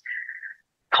so just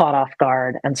caught off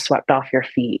guard and swept off your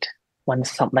feet when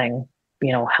something,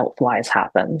 health-wise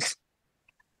happens.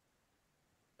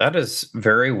 That is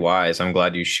very wise. I'm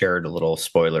glad you shared a little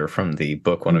spoiler from the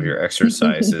book. One of your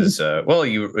exercises, an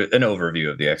overview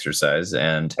of the exercise.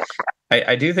 And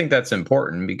I do think that's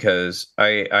important because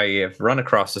I have run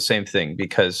across the same thing,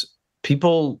 because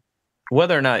people,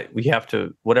 whether or not we have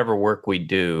to, whatever work we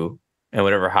do and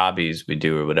whatever hobbies we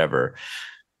do or whatever,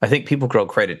 I think people grow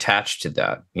quite attached to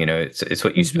that. It's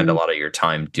what you spend a lot of your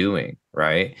time doing,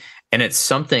 right? And it's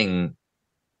something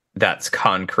that's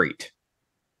concrete,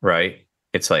 right?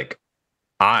 It's like,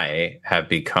 I have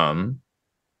become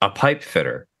a pipe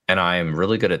fitter and I am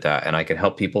really good at that. And I can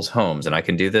help people's homes and I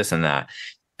can do this and that.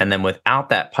 And then without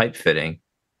that pipe fitting,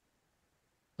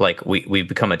 like we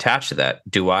become attached to that.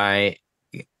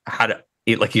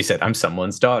 Like you said, I'm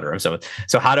someone's daughter.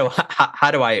 So how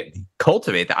do I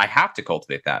cultivate that? I have to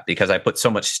cultivate that because I put so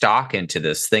much stock into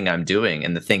this thing I'm doing,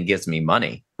 and the thing gives me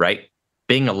money, right?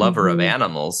 Being a lover of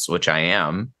animals, which I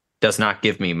am, does not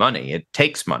give me money. It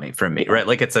takes money from me, right?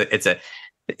 Like I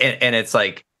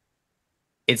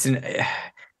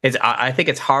think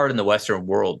it's hard in the Western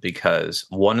world because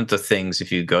one of the things,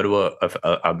 if you go to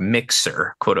a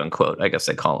mixer, quote unquote, I guess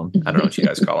they call them, I don't know what you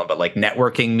guys call them, but like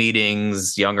networking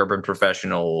meetings, young urban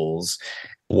professionals,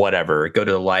 whatever, go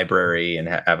to the library and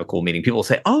have a cool meeting. People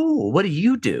say, "Oh, what do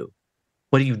you do?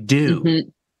 What do you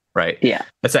do?" Right? Yeah.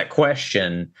 That's that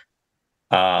question.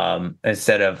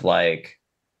 Instead of like,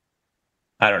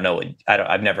 I don't know.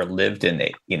 I've never lived in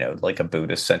like a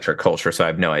Buddhist centric culture, so I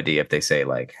have no idea if they say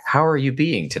like, "How are you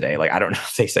being today?" Like, I don't know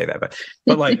if they say that, but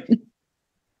like,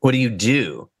 what do you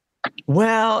do?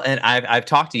 Well, and I've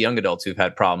talked to young adults who've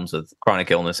had problems with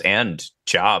chronic illness and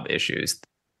job issues,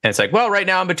 and it's like, well, right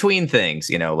now I'm between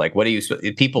things. Like, what do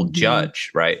you? People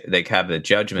judge, right? They have the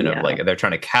judgment of like they're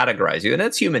trying to categorize you, and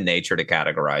it's human nature to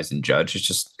categorize and judge. It's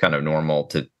just kind of normal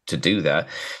to do that,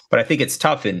 but I think it's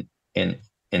tough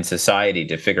in society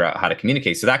to figure out how to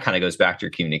communicate. So that kind of goes back to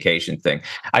your communication thing.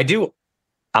 I'm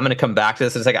going to come back to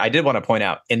this in a second. I did want to point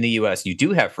out, in the US, you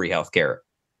do have free healthcare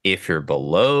if you're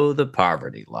below the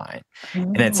poverty line.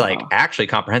 And it's like actually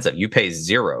comprehensive. You pay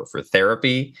zero for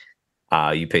therapy.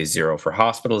 You pay zero for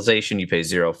hospitalization. You pay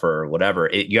zero for whatever.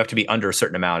 You have to be under a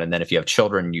certain amount. And then if you have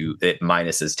children, it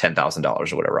minuses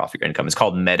 $10,000 or whatever off your income. It's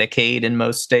called Medicaid in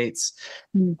most states.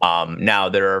 Now,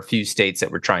 there are a few states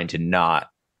that we're trying to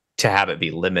have it be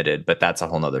limited, but that's a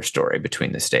whole nother story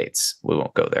between the states. We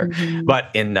won't go there. But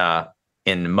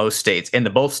in most states, in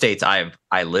both states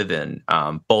I live in,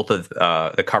 both of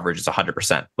the coverage is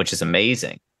 100%, which is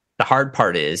amazing. The hard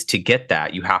part is to get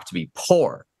that, you have to be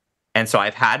poor. And so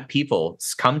I've had people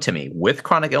come to me with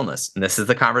chronic illness, and this is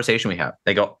the conversation we have.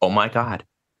 They go, "Oh my God,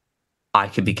 I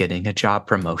could be getting a job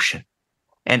promotion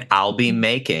and I'll be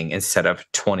making, instead of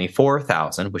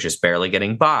 24,000, which is barely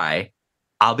getting by,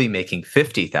 I'll be making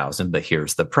 50,000, but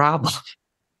here's the problem.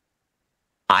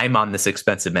 I'm on this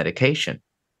expensive medication.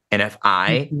 And if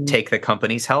I take the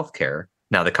company's healthcare,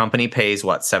 now the company pays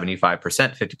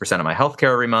 75%, 50% of my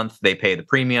healthcare every month. They pay the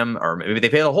premium, or maybe they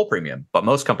pay the whole premium, but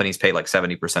most companies pay like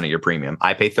 70% of your premium.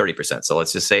 I pay 30%. So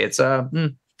let's just say it's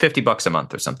 $50 a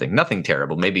month or something. Nothing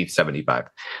terrible, maybe 75.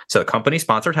 So the company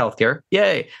sponsored healthcare,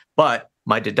 yay. But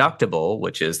my deductible,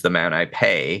 which is the amount I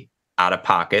pay out of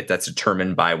pocket, that's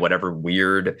determined by whatever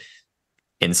weird,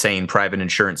 insane private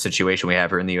insurance situation we have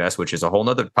here in the US, which is a whole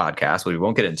nother podcast we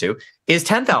won't get into, is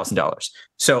 $10,000.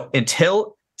 So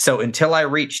until I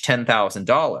reach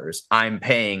 $10,000, I'm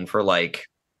paying for like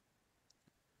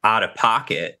out of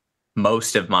pocket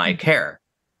most of my care.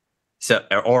 So,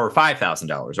 or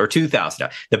 $5,000 or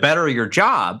 $2,000. The better your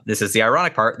job, this is the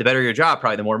ironic part, the better your job,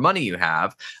 probably the more money you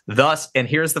have. Thus, and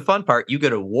here's the fun part, you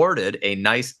get awarded a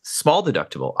nice small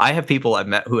deductible. I have people I've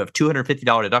met who have $250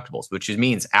 deductibles, which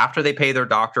means after they pay their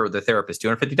doctor or their therapist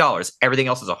 $250, everything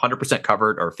else is 100%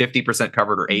 covered or 50%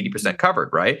 covered or 80% covered,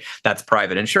 right? That's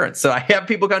private insurance. So I have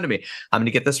people come to me, I'm going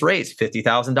to get this raise,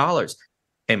 $50,000,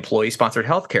 employee-sponsored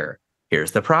healthcare.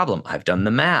 Here's the problem. I've done the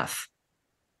math.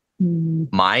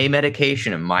 My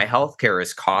medication and my healthcare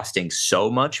is costing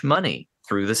so much money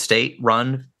through the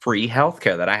state-run free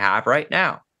healthcare that I have right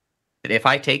now that if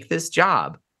I take this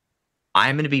job,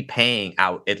 I'm going to be paying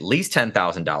out at least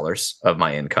 $10,000 of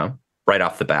my income right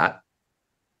off the bat,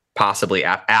 possibly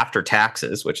after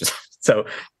taxes, which is so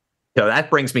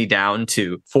that brings me down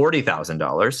to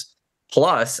 $40,000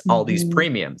 plus all these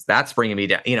premiums. That's bringing me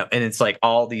down, and it's like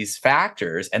all these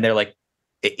factors, and they're like,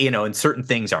 and certain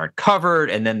things aren't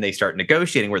covered. And then they start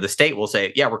negotiating where the state will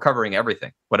say, yeah, we're covering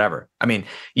everything, whatever. I mean,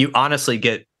 you honestly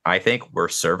get, I think,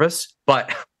 worse service.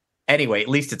 But anyway, at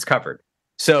least it's covered.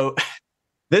 So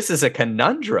this is a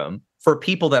conundrum for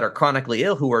people that are chronically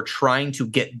ill who are trying to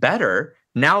get better.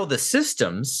 Now the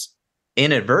systems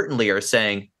inadvertently are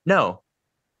saying, no,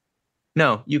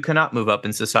 you cannot move up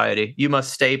in society. You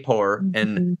must stay poor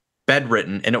and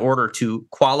bedridden in order to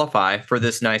qualify for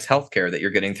this nice healthcare that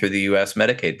you're getting through the U.S.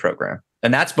 Medicaid program.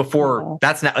 And that's before,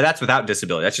 that's without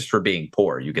disability. That's just for being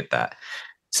poor. You get that.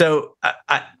 So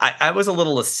I was a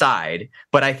little aside,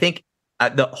 but I think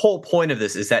the whole point of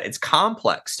this is that it's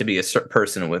complex to be a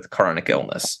person with chronic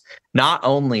illness, not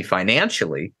only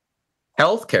financially,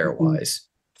 healthcare wise,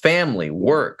 family,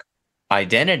 work,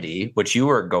 identity, which you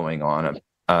were going on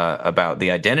about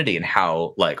the identity and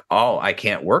how I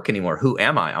can't work anymore. Who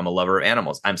am I? I'm a lover of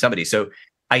animals. I'm somebody. So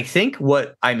I think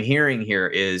what I'm hearing here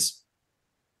is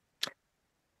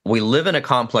we live in a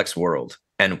complex world,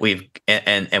 and we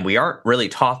aren't really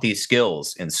taught these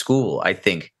skills in school. I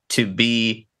think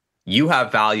you have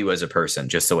value as a person,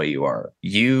 just the way you are.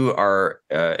 You are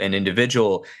an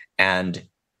individual, and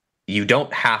you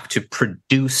don't have to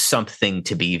produce something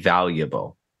to be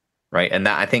valuable. Right. And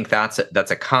I think that's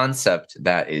a concept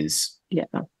that is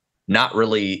not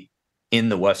really in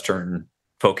the Western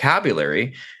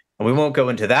vocabulary. And we won't go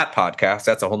into that podcast.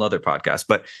 That's a whole nother podcast.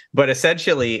 But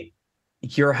essentially,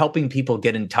 you're helping people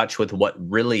get in touch with what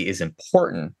really is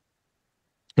important,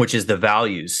 which is the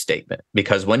values statement.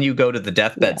 Because when you go to the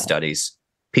deathbed studies,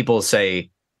 people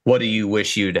say, what do you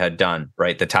wish you'd had done?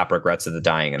 Right. The top regrets of the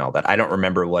dying and all that. I don't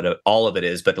remember what all of it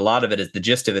is, but a lot of it is, the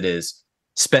gist of it is,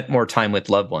 spent more time with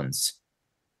loved ones,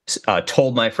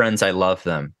 told my friends I love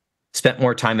them, spent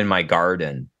more time in my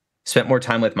garden, spent more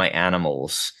time with my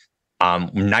animals,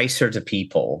 nicer to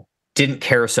people, didn't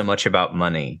care so much about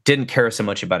money, didn't care so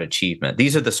much about achievement.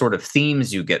 These are the sort of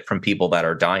themes you get from people that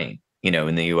are dying,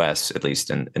 in the US, at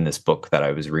least in this book that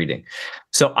I was reading.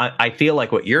 So I feel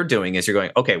like what you're doing is you're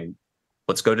going, okay,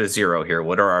 let's go to zero here.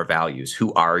 What are our values?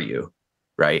 Who are you?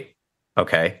 Right?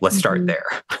 Okay, let's start there.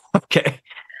 Okay.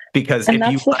 Because and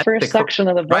that's the first section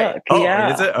of the book. Right.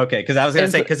 Oh, is it? Okay. Because I was going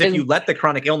to say, because if you let the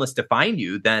chronic illness define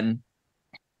you, then,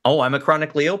 I'm a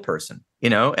chronically ill person,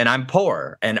 and I'm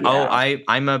poor, and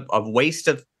I'm a waste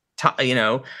of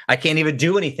time. I can't even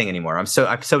do anything anymore. I'm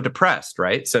so depressed.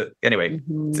 Right. So anyway,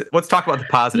 let's talk about the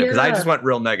positive, because I just went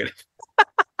real negative.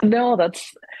 No,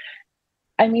 that's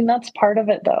part of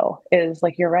it though, is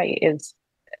you're right,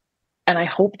 and I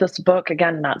hope this book,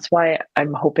 again, that's why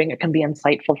I'm hoping it can be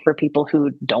insightful for people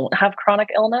who don't have chronic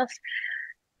illness,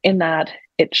 in that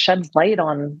it sheds light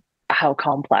on how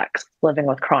complex living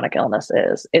with chronic illness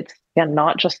is. It's, again,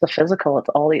 not just the physical, it's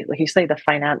all these, like you say,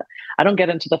 I don't get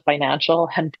into the financial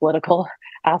and political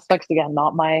aspects, again,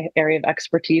 not my area of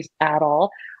expertise at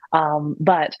all.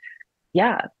 But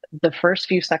yeah, the first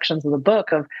few sections of the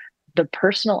book of the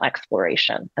personal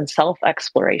exploration and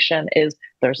self-exploration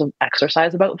there's an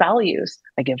exercise about values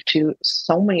I give to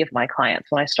so many of my clients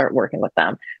when I start working with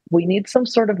them. We need some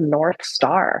sort of North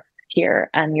Star here.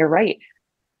 And you're right.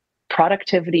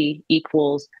 Productivity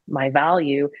equals my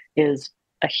value is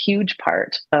a huge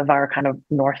part of our kind of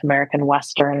North American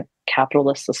Western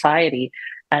capitalist society.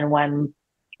 And when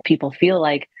people feel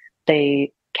like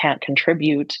they can't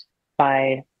contribute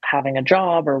by having a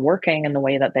job or working in the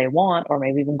way that they want, or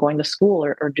maybe even going to school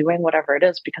or doing whatever it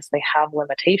is because they have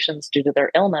limitations due to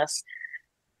their illness,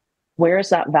 where's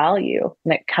that value?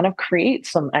 And it kind of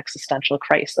creates some existential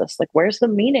crisis. Where's the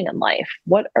meaning in life?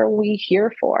 What are we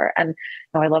here for? And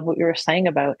I love what you were saying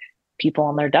about people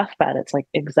on their deathbed. It's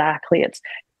exactly, it's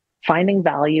finding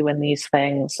value in these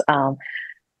things.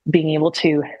 being able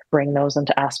to bring those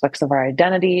into aspects of our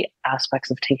identity, aspects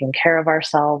of taking care of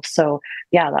ourselves. So,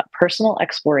 yeah, that personal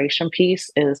exploration piece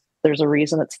is, there's a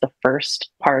reason it's the first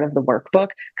part of the workbook,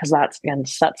 because that's, again,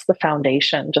 sets the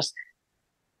foundation. Just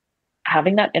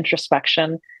having that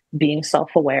introspection, being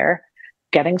self-aware,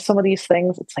 getting some of these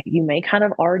things. It's like, you may kind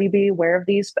of already be aware of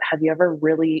these, but have you ever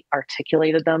really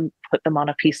articulated them, put them on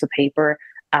a piece of paper,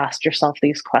 asked yourself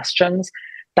these questions?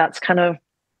 That's kind of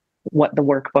what the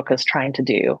workbook is trying to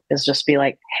do, is just be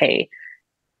like, hey,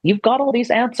 you've got all these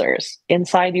answers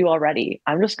inside you already.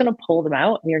 I'm just going to pull them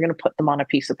out and you're going to put them on a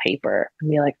piece of paper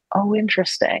and be like, oh,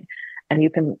 interesting. And you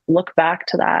can look back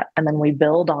to that. And then we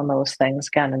build on those things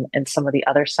again in some of the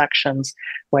other sections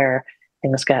where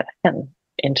things get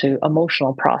into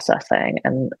emotional processing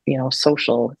and,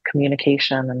 social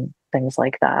communication and things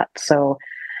like that. So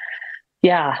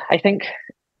yeah, I think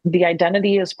the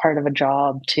identity is part of a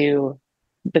job too.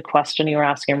 The question you were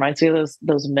asking reminds me of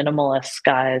those minimalist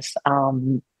guys.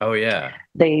 Oh yeah.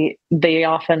 They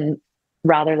often,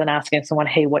 rather than asking someone,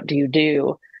 hey, what do you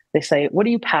do? They say, what are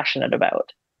you passionate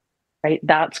about? Right?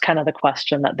 That's kind of the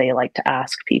question that they like to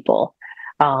ask people.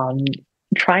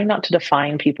 Trying not to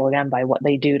define people again by what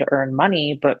they do to earn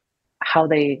money, but how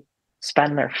they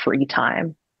spend their free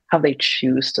time, how they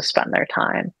choose to spend their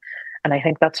time. And I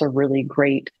think that's a really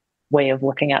great way of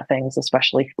looking at things,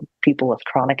 especially for people with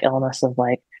chronic illness, of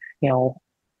like,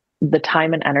 the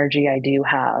time and energy I do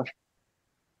have,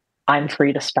 I'm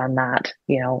free to spend that,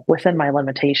 within my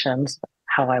limitations,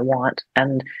 how I want,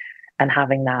 and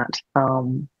having that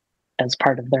as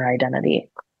part of their identity.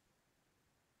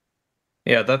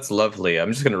 Yeah, that's lovely.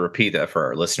 I'm just going to repeat that for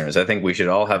our listeners. I think we should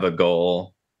all have a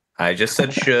goal. I just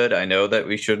said should. I know that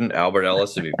we shouldn't. Albert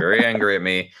Ellis would be very angry at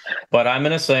me, but I'm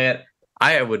going to say it.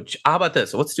 I would. How about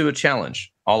this? Let's do a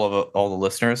challenge. All the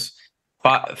listeners,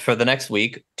 for the next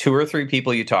week, 2 or 3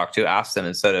 people you talk to, ask them,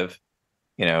 instead of,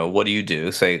 what do you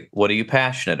do? Say, what are you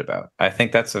passionate about? I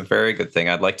think that's a very good thing.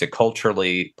 I'd like to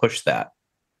culturally push that.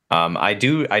 I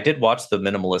did watch the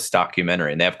Minimalist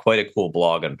documentary, and they have quite a cool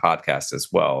blog and podcast as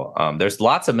well. There's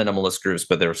lots of minimalist groups,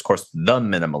 but there's, of course, The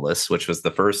Minimalists, which was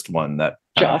the first one that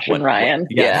Josh and Ryan.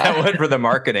 that went for the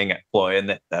marketing ploy,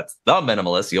 and that's The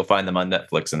Minimalists. You'll find them on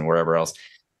Netflix and wherever else.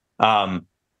 But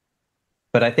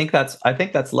I think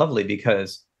that's lovely,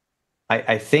 because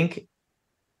I think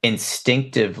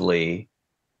instinctively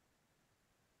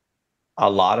a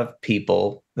lot of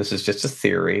people, this is just a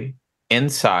theory,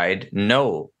 inside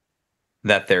know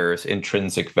that there's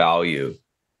intrinsic value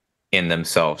in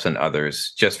themselves and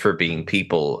others just for being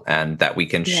people, and that we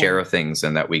can share things,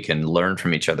 and that we can learn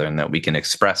from each other, and that we can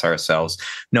express ourselves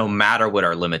no matter what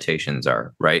our limitations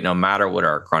are, right? No matter what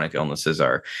our chronic illnesses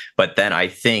are. But then I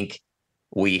think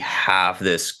we have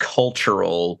this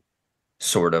cultural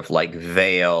sort of like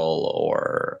veil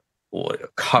or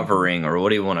covering, or what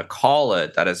do you want to call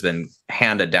it, that has been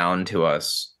handed down to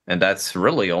us. And that's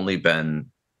really only been,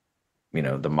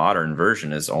 the modern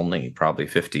version is only probably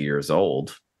 50 years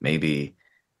old, maybe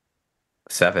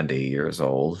 70 years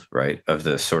old, right? Of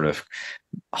the sort of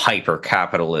hyper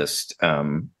capitalist,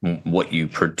 what you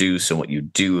produce and what you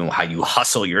do and how you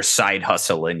hustle, your side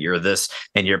hustle, and your this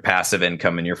and your passive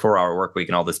income and your 4-hour work week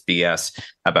and all this BS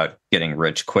about getting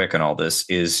rich quick and all this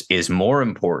is more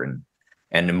important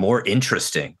and more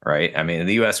interesting, right? I mean, in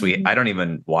the US, I don't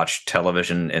even watch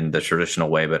television in the traditional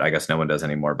way, but I guess no one does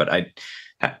anymore. But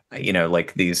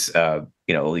like these,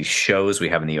 these shows we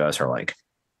have in the US are like,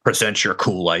 present your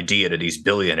cool idea to these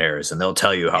billionaires, and they'll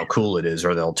tell you how cool it is,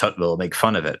 or they'll make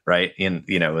fun of it, right? And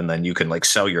then you can like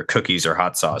sell your cookies or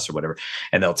hot sauce or whatever,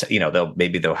 and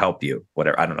they'll help you,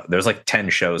 whatever. I don't know. There's like 10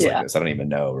 shows like this. I don't even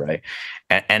know, right?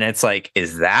 And it's like,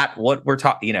 is that what we're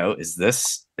talking? Is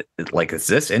this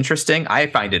interesting? I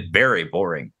find it very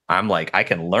boring. I'm like, I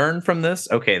can learn from this.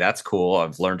 Okay, that's cool.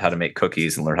 I've learned how to make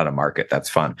cookies and learn how to market. That's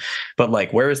fun. But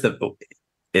like,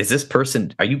 is this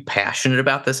person? Are you passionate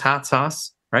about this hot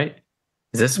sauce? Right?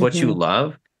 Is this what you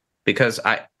love? Because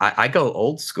I go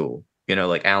old school,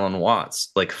 like Alan Watts,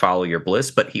 like follow your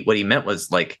bliss. But what he meant was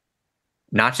like,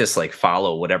 not just like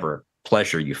follow whatever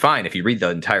pleasure you find. If you read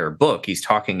the entire book, he's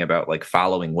talking about like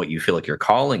following what you feel like your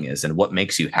calling is, and what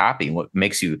makes you happy and what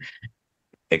makes you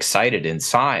excited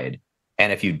inside.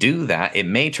 And if you do that, it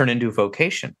may turn into a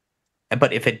vocation.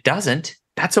 But if it doesn't,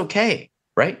 that's okay,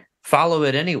 right? Follow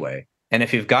it anyway. And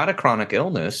if you've got a chronic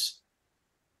illness,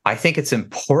 I think it's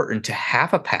important to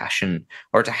have a passion,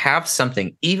 or to have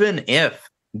something, even if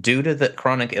due to the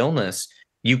chronic illness,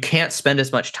 you can't spend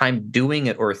as much time doing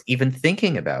it or even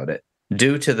thinking about it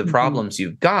due to the problems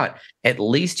you've got. At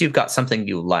least you've got something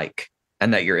you like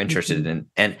and that you're interested in.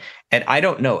 And I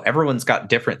don't know, everyone's got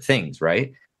different things,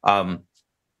 right?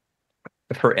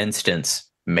 for instance,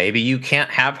 maybe you can't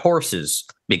have horses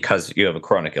because you have a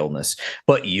chronic illness,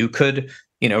 but you could,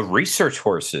 research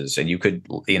horses, and you could,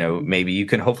 maybe you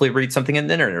can hopefully read something on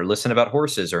the internet or listen about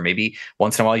horses, or maybe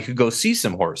once in a while you could go see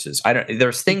some horses.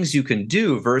 There's things you can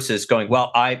do versus going,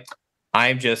 well,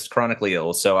 I'm just chronically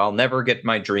ill, so I'll never get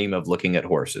my dream of looking at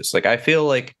horses. Like, I feel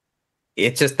like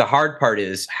it's just, the hard part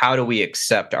is, how do we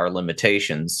accept our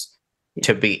limitations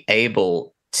to be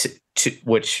able to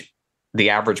which the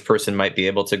average person might be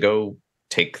able to go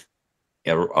take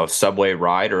a subway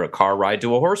ride or a car ride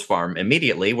to a horse farm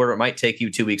immediately, where it might take you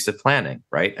 2 weeks of planning,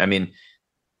 right? I mean,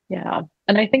 Yeah.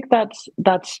 And I think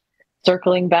that's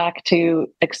circling back to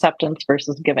acceptance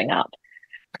versus giving up,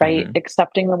 right? mhm.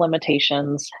 Accepting the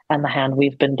limitations and the hand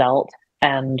we've been dealt,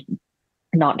 and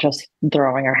not just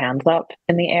throwing our hands up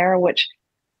in the air, which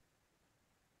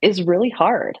is really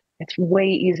hard. It's way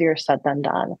easier said than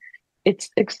done. It's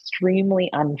extremely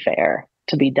unfair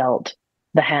to be dealt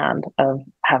the hand of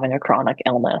having a chronic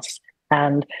illness.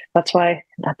 And that's why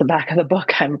at the back of the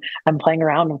book, I'm playing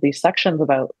around with these sections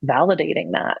about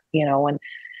validating that, and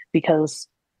because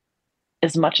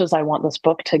as much as I want this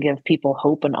book to give people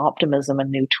hope and optimism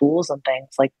and new tools and things,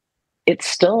 like, it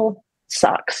still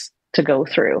sucks to go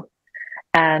through.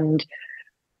 And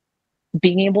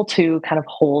being able to kind of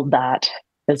hold that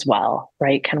as well,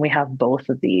 right? Can we have both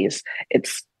of these?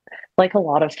 It's like a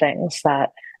lot of things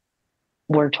that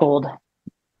we're told,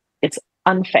 it's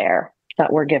unfair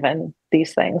that we're given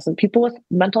these things. And people with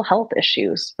mental health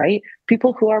issues, right?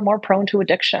 People who are more prone to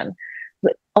addiction.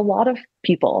 But a lot of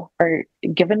people are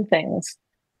given things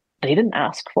they didn't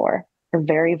ask for. They're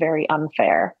very, very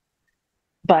unfair.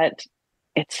 But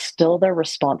it's still their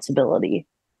responsibility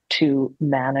to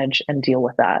manage and deal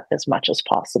with that as much as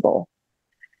possible.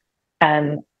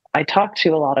 And I talk to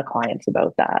a lot of clients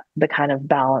about that, the kind of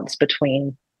balance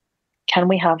between, can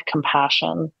we have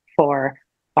compassion for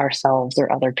ourselves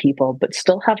or other people, but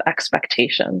still have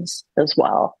expectations as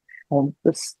well?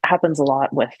 This happens a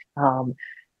lot with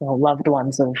loved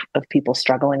ones of people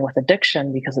struggling with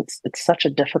addiction, because it's such a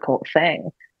difficult thing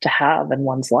to have in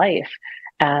one's life.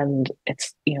 And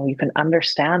it's, you can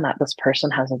understand that this person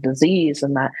has a disease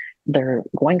and that they're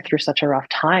going through such a rough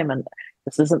time, and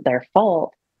this isn't their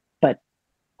fault, but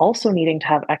also needing to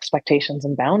have expectations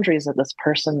and boundaries that this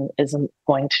person isn't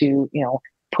going to,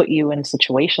 put you in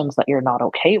situations that you're not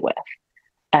okay with.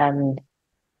 And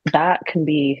that can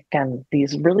be, again,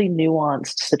 these really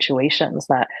nuanced situations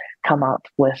that come up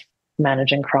with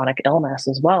managing chronic illness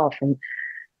as well, from,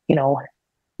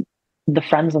 the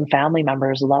friends and family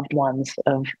members, loved ones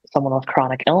of someone with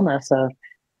chronic illness, of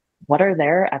what are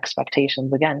their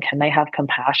expectations? Again, can they have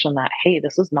compassion that, hey,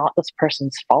 this is not this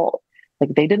person's fault.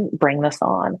 Like, they didn't bring this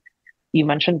on. You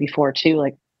mentioned before too,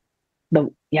 like,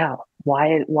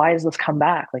 why has this come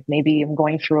back? Like, maybe I'm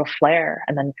going through a flare,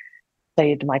 and then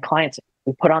say to my clients,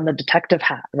 we put on the detective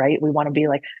hat, right? We want to be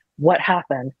like, what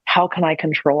happened? How can I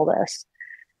control this?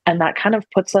 And that kind of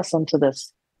puts us into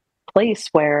this place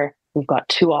where we've got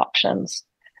two options.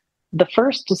 The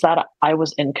first is that I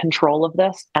was in control of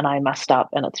this and I messed up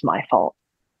and it's my fault.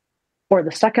 Or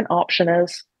the second option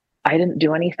is, I didn't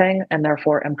do anything and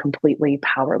therefore am completely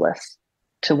powerless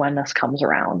to when this comes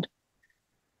around.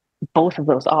 Both of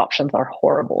those options are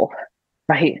horrible,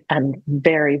 right? And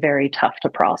very, very tough to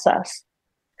process.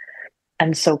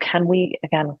 And so can we,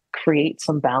 again, create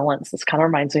some balance? This kind of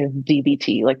reminds me of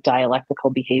DBT, like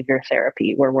dialectical behavior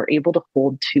therapy, where we're able to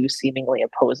hold two seemingly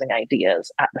opposing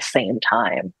ideas at the same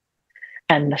time.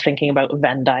 And thinking about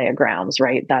Venn diagrams,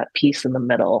 right? That piece in the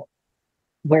middle,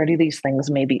 where do these things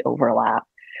maybe overlap?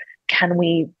 Can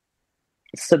we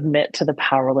submit to the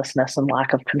powerlessness and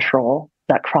lack of control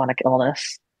that chronic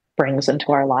illness brings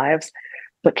into our lives?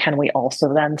 But can we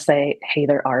also then say, hey,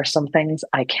 there are some things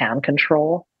I can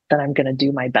control that I'm going to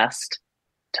do my best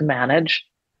to manage?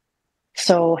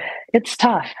 So it's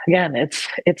tough. Again,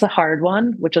 it's a hard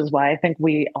one, which is why I think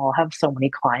we all have so many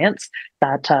clients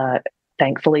that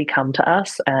thankfully come to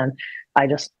us. And I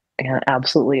just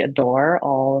absolutely adore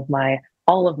all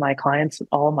of my clients,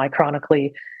 all of my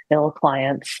chronically ill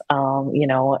clients,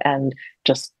 and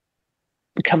just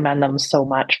commend them so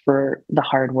much for the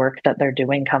hard work that they're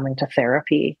doing coming to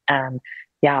therapy. And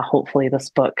yeah, hopefully this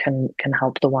book can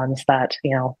help the ones that,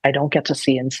 I don't get to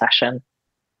see in session.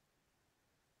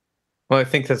 Well, I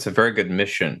think that's a very good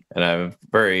mission. And I'm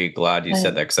very glad you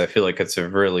said that, because I feel like it's a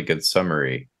really good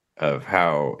summary of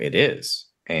how it is.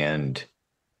 And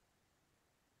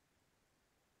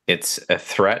it's a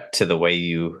threat to the way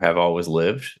you have always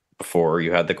lived before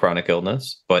you had the chronic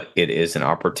illness, but it is an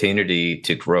opportunity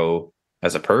to grow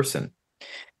as a person.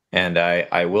 And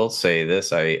I will say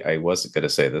this, I wasn't going to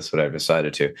say this, but I've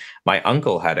decided to. My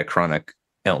uncle had a chronic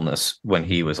illness when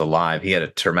he was alive. He had a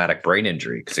traumatic brain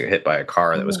injury because he got hit by a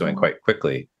car that was going quite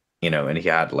quickly, and he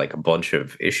had like a bunch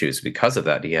of issues because of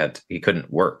that. He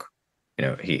couldn't work.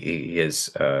 He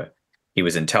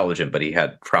was intelligent, but he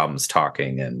had problems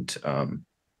talking, and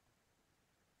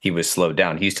he was slowed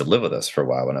down. He used to live with us for a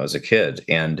while when I was a kid,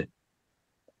 and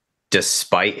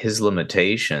despite his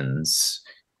limitations,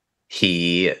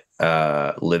 he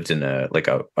lived in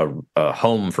a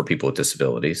home for people with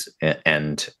disabilities,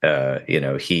 and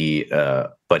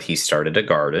but he started a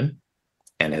garden,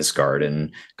 and his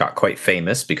garden got quite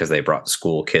famous because they brought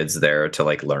school kids there to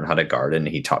like learn how to garden.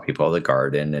 He taught people how to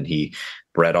garden, and he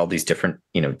bred all these different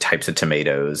types of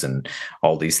tomatoes and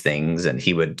all these things, and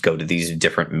he would go to these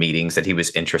different meetings that he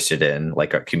was interested in,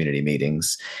 like community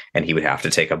meetings, and he would have to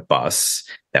take a bus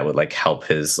that would like help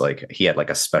his, like, he had like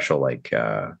a special like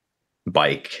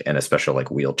bike and a special like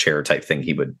wheelchair type thing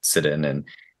he would sit in, and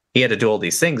he had to do all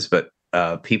these things, but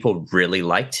people really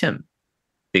liked him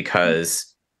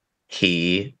because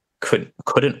he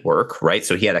couldn't work, right?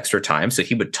 So he had extra time, so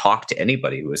he would talk to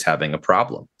anybody who was having a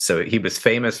problem. So he was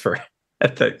famous for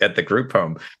at the group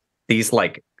home, these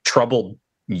like troubled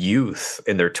youth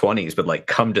in their 20s would like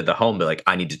come to the home, be like,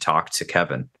 I need to talk to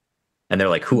Kevin. And they're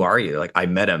like, who are you? Like, I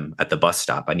met him at the bus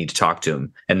stop, I need to talk to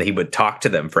him. And he would talk to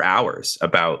them for hours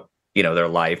about their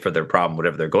life or their problem,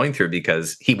 whatever they're going through,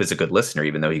 because he was a good listener,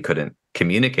 even though he couldn't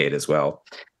communicate as well.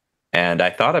 And I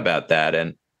thought about that,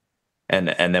 and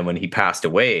then when he passed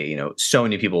away, so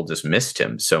many people just missed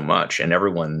him so much, and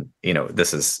everyone,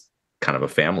 this is kind of a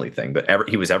family thing, but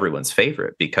he was everyone's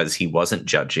favorite because he wasn't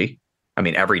judgy. I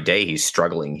mean, every day he's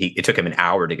struggling. It took him an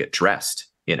hour to get dressed,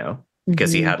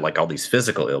 because he had like all these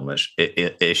physical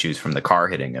issues from the car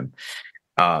hitting him.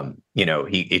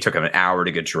 He took him an hour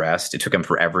to get dressed. It took him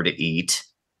forever to eat.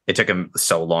 It took him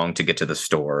so long to get to the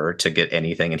store to get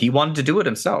anything, and he wanted to do it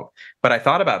himself. But I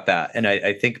thought about that, and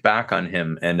I think back on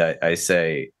him, and I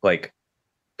say, like,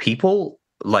 people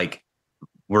like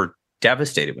were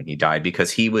devastated when he died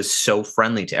because he was so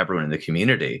friendly to everyone in the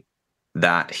community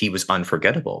that he was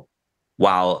unforgettable.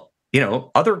 While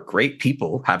other great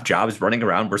people have jobs running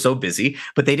around, we're so busy,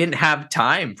 but they didn't have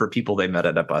time for people they met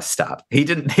at a bus stop. They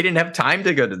didn't have time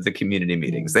to go to the community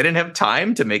meetings. They didn't have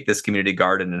time to make this community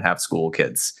garden and have school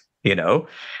kids,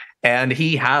 and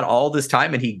he had all this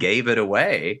time and he gave it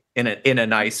away in a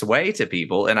nice way to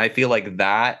people. And I feel like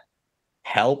that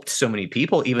helped so many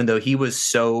people, even though he was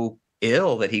so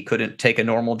ill that he couldn't take a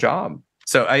normal job.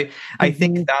 So I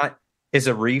think that is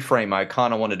a reframe I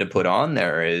kind of wanted to put on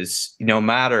there, is no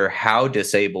matter how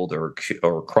disabled or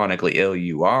chronically ill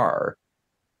you are,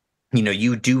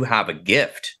 you do have a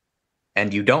gift,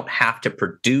 and you don't have to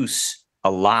produce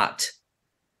a lot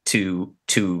to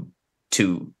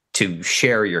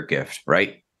share your gift,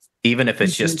 right? Even if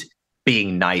it's just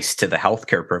being nice to the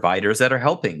healthcare providers that are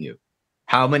helping you.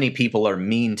 How many people are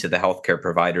mean to the healthcare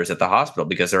providers at the hospital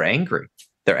because they're angry?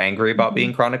 They're angry about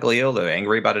being chronically ill. They're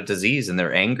angry about a disease, and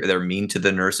they're mean to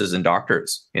the nurses and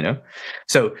doctors,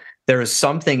 So there is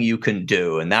something you can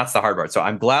do, and that's the hard part. So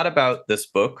I'm glad about this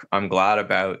book. I'm glad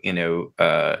about,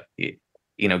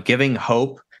 giving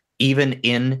hope even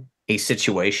in a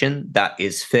situation that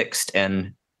is fixed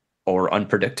or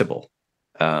unpredictable.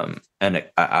 And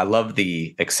I love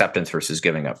the acceptance versus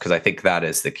giving up, because I think that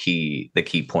is the key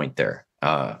point there,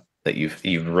 that you've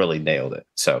really nailed it.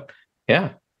 So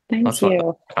yeah. Thank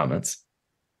you. Comments.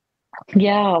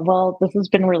 Yeah, well, this has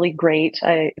been really great.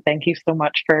 I thank you so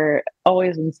much for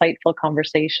always insightful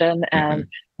conversation. And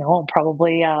I'll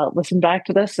probably listen back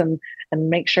to this and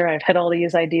make sure I've hit all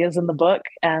these ideas in the book.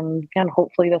 And again,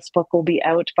 hopefully this book will be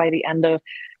out by the end of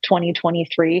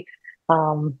 2023.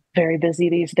 Very busy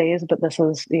these days, but this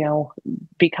is,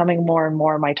 becoming more and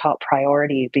more my top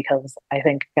priority, because I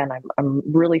think, again, I'm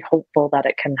really hopeful that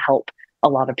it can help a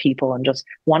lot of people, and just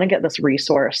want to get this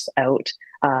resource out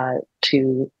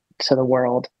to the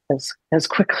world as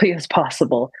quickly as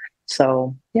possible.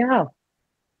 So yeah,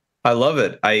 I love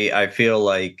it. I feel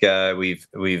like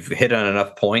we've hit on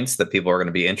enough points that people are going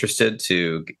to be interested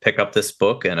to pick up this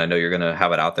book, and I know you're going to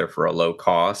have it out there for a low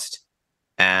cost.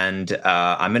 And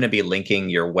I'm going to be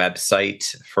linking your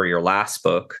website for your last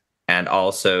book, and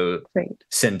also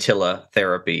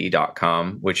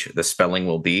scintillatherapy.com, which the spelling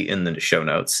will be in the show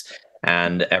notes.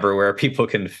 And everywhere people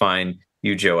can find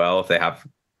you, Joelle, if they have,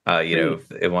 if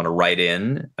they want to write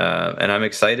in. And I'm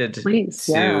excited to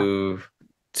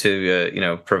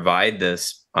provide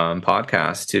this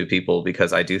podcast to people,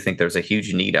 because I do think there's a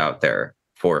huge need out there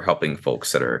for helping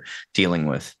folks that are dealing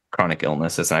with chronic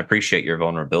illnesses. And I appreciate your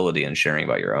vulnerability and sharing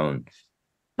about your own.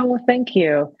 Oh, well, thank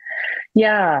you.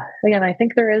 Yeah. Again, I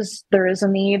think there is a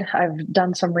need. I've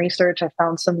done some research. I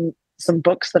found some some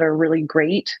books that are really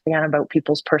great, again, about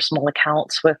people's personal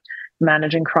accounts with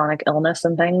managing chronic illness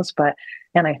and things.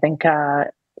 And I think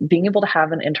being able to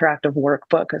have an interactive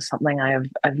workbook is something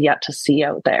I've yet to see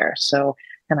out there. So,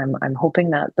 and I'm hoping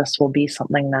that this will be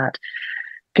something that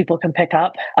people can pick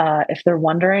up. If they're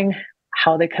wondering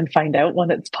how they can find out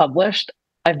when it's published,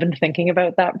 I've been thinking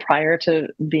about that prior to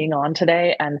being on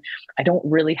today, and I don't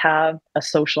really have a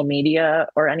social media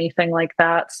or anything like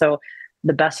that. So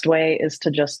the best way is to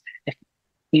just, if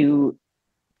you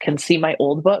can see my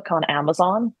old book on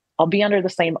Amazon, I'll be under the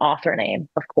same author name,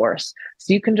 of course.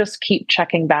 So you can just keep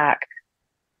checking back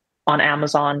on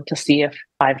Amazon to see if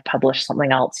I've published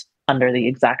something else under the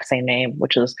exact same name,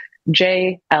 which is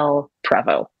Joelle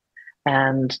Prevost.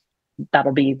 And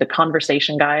that'll be the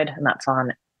conversation guide, and that's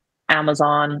on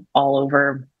Amazon all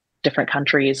over different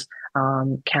countries,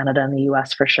 Canada and the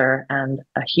US for sure, and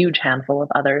a huge handful of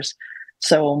others.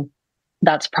 So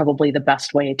that's probably the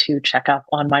best way to check up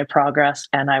on my progress.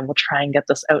 And I will try and get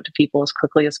this out to people as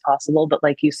quickly as possible. But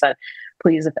like you said,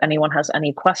 please, if anyone has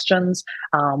any questions,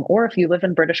 or if you live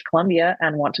in British Columbia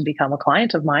and want to become a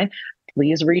client of mine,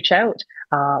 please reach out.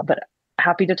 But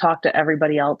happy to talk to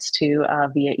everybody else too,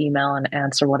 via email, and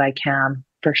answer what I can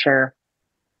for sure.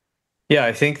 Yeah,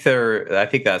 I think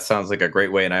that sounds like a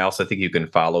great way. And I also think you can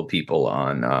follow people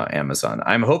on Amazon.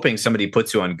 I'm hoping somebody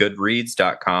puts you on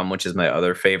goodreads.com, which is my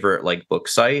other favorite book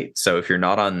site. So if you're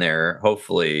not on there,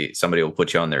 hopefully somebody will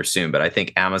put you on there soon. But I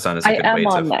think Amazon is a good way to... I am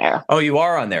on there. Oh, you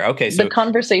are on there. Okay. So the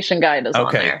conversation guide is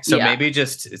on there. So maybe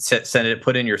just send it,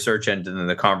 put in your search engine in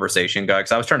the conversation guide.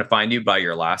 Because I was trying to find you by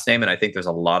your last name, and I think there's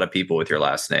a lot of people with your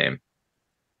last name.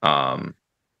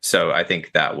 So I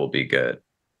think that will be good.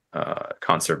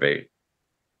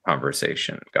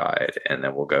 Conversation guide, and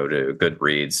then we'll go to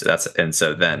Goodreads.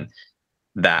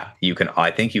 I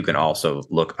think you can also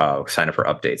sign up for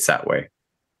updates that way.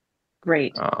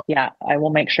 Great. I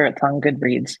will make sure it's on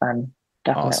Goodreads then.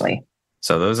 Definitely. Awesome.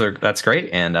 So that's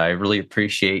great, and I really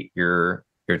appreciate your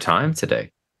time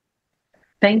today.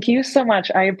 Thank you so much.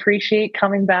 I appreciate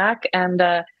coming back, and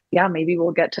maybe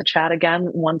we'll get to chat again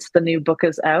once the new book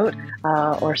is out,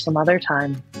 or some other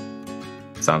time.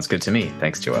 Sounds good to me.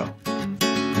 Thanks, Joelle.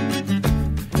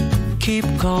 Keep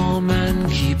calm and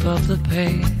keep up the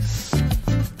pace.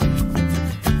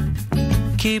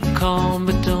 Keep calm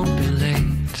but don't be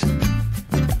late.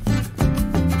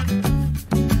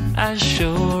 As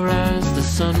sure as the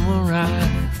sun will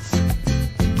rise,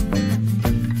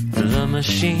 the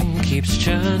machine keeps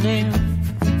churning.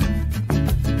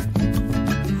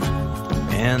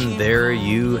 And there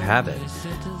you have it.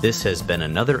 This has been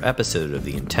another episode of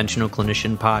the Intentional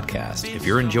Clinician Podcast. If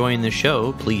you're enjoying the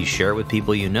show, please share it with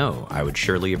people you know. I would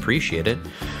surely appreciate it.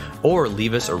 Or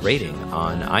leave us a rating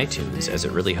on iTunes, as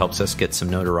it really helps us get some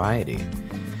notoriety.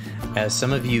 As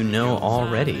some of you know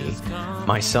already,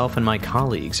 myself and my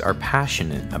colleagues are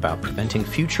passionate about preventing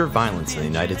future violence in the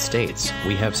United States.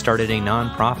 We have started a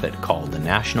nonprofit called the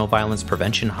National Violence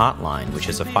Prevention Hotline, which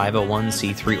is a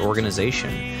 501c3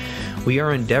 organization. We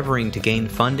are endeavoring to gain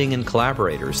funding and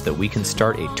collaborators so that we can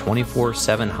start a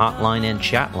 24/7 hotline and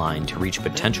chat line to reach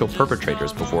potential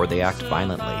perpetrators before they act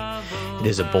violently. It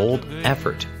is a bold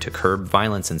effort to curb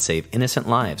violence and save innocent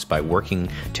lives by working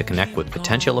to connect with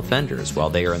potential offenders while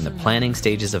they are in the planning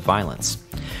stages of violence,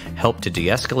 help to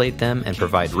de-escalate them, and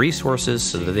provide resources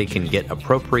so that they can get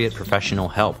appropriate professional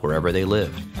help wherever they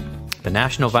live. The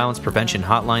National Violence Prevention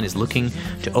Hotline is looking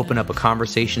to open up a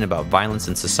conversation about violence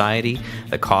in society,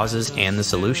 the causes, and the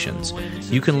solutions.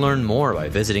 You can learn more by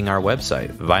visiting our website,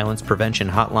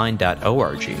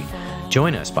 violencepreventionhotline.org.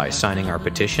 Join us by signing our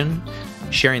petition,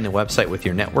 sharing the website with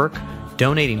your network,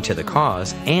 donating to the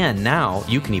cause, and now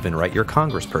you can even write your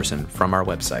congressperson from our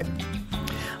website.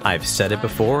 I've said it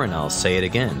before and I'll say it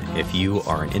again. If you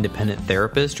are an independent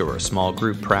therapist or a small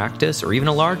group practice or even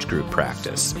a large group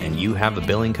practice and you have a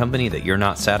billing company that you're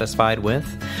not satisfied with,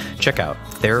 check out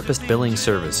Therapist Billing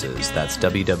Services. That's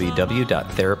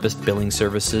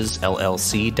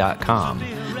www.therapistbillingservicesllc.com.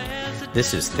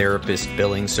 This is Therapist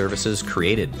Billing Services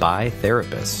created by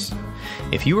therapists.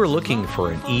 If you are looking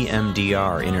for an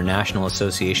EMDR International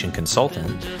Association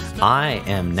consultant, I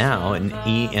am now an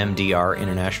EMDR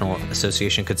International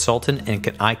Association consultant, and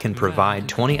I can provide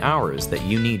 20 hours that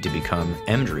you need to become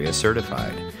EMDRIA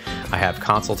certified. I have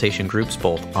consultation groups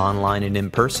both online and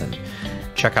in person.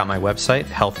 Check out my website,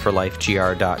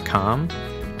 healthforlifegr.com,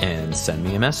 and send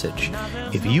me a message.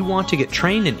 If you want to get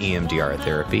trained in EMDR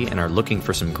therapy and are looking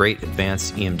for some great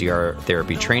advanced EMDR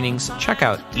therapy trainings, check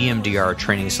out EMDR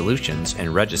Training Solutions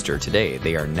and register today.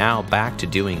 They are now back to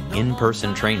doing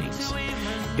in-person trainings.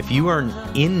 If you are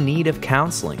in need of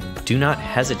counseling, do not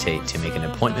hesitate to make an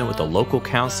appointment with a local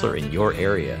counselor in your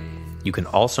area. You can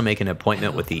also make an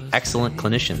appointment with the excellent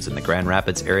clinicians in the Grand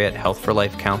Rapids area at Health for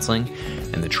Life Counseling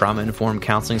and the Trauma Informed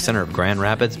Counseling Center of Grand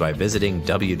Rapids by visiting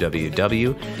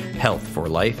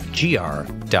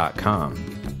www.healthforlifegr.com.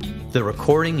 The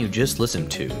recording you just listened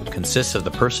to consists of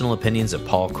the personal opinions of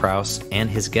Paul Krauss and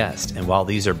his guest, and while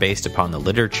these are based upon the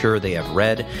literature they have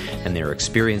read and their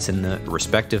experience in the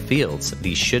respective fields,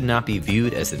 these should not be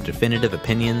viewed as the definitive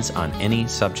opinions on any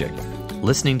subject.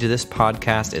 Listening to this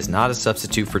podcast is not a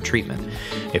substitute for treatment.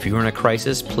 If you are in a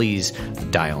crisis, please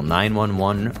dial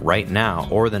 911 right now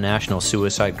or the National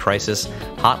Suicide Crisis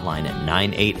Hotline at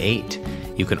 988.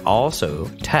 You can also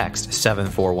text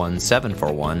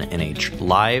 741-741 and a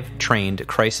live trained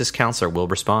crisis counselor will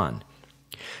respond.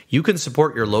 You can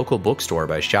support your local bookstore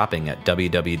by shopping at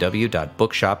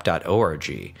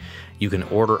www.bookshop.org. You can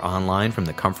order online from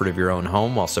the comfort of your own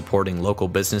home while supporting local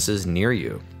businesses near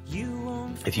you.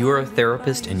 If you are a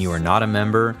therapist and you are not a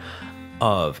member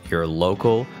of your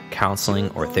local counseling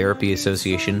or therapy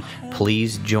association,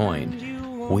 please join.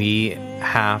 We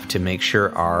have to make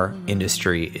sure our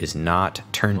industry is not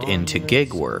turned into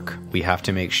gig work. We have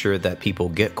to make sure that people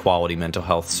get quality mental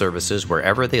health services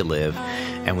wherever they live,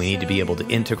 and we need to be able to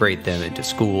integrate them into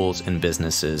schools and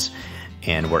businesses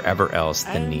and wherever else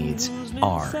the needs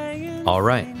are. All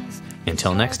right,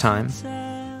 until next time,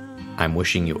 I'm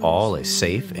wishing you all a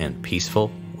safe and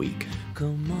peaceful week.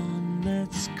 Come on,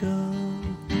 let's go.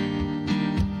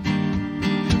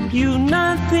 You've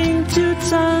nothing to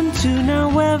turn to,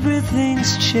 now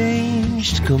everything's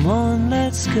changed. Come on,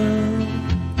 let's go.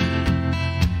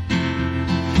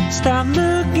 Stop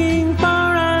looking for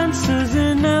answers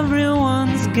in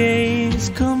everyone's gaze.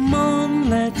 Come on,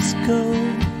 let's go.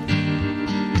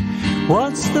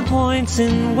 What's the point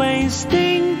in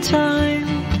wasting time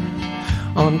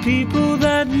on people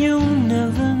that you'll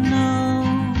never know?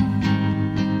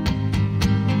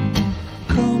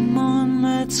 Come on,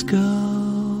 let's go.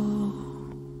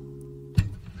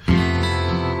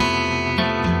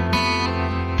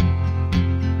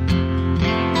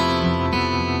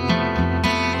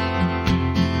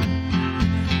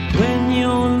 When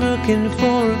you're looking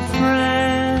for a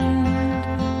friend,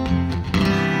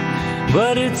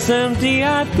 but it's empty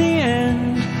at the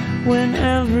end. When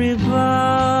everybody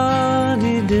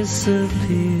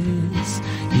disappears,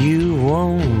 you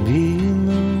won't be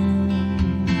alone.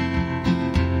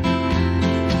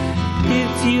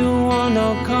 If you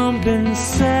wanna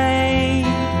compensate,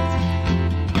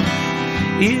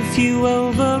 if you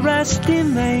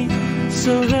overestimate,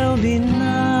 so there'll be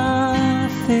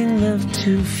nothing left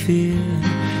to fear,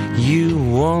 you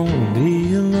won't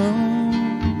be alone.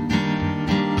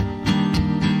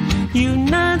 You've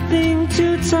nothing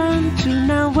to turn to,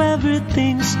 now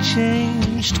everything's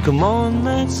changed. Come on,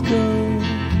 let's go.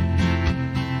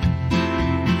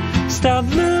 Stop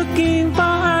looking for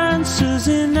answers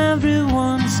in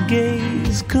everyone's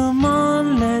gaze. Come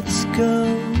on, let's go.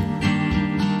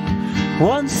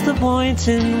 What's the point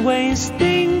in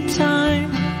wasting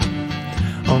time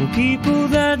on people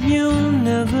that you'll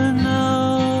never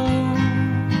know?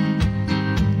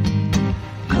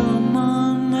 Come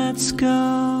on, let's go.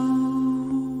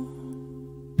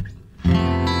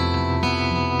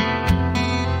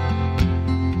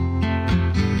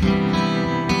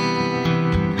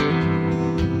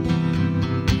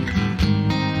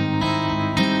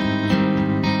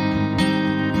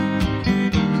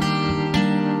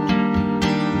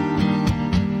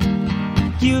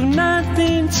 You've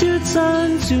nothing to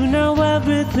turn to, now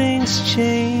everything's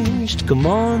changed. Come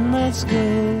on, let's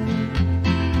go.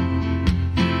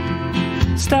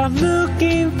 Stop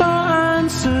looking for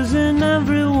answers in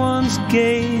everyone's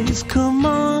gaze. Come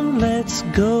on, let's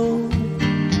go.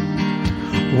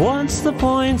 What's the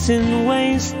point in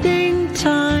wasting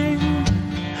time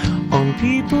on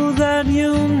people that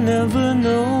you'll never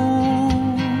know?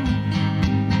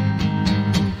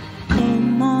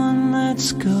 Come on,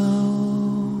 let's go.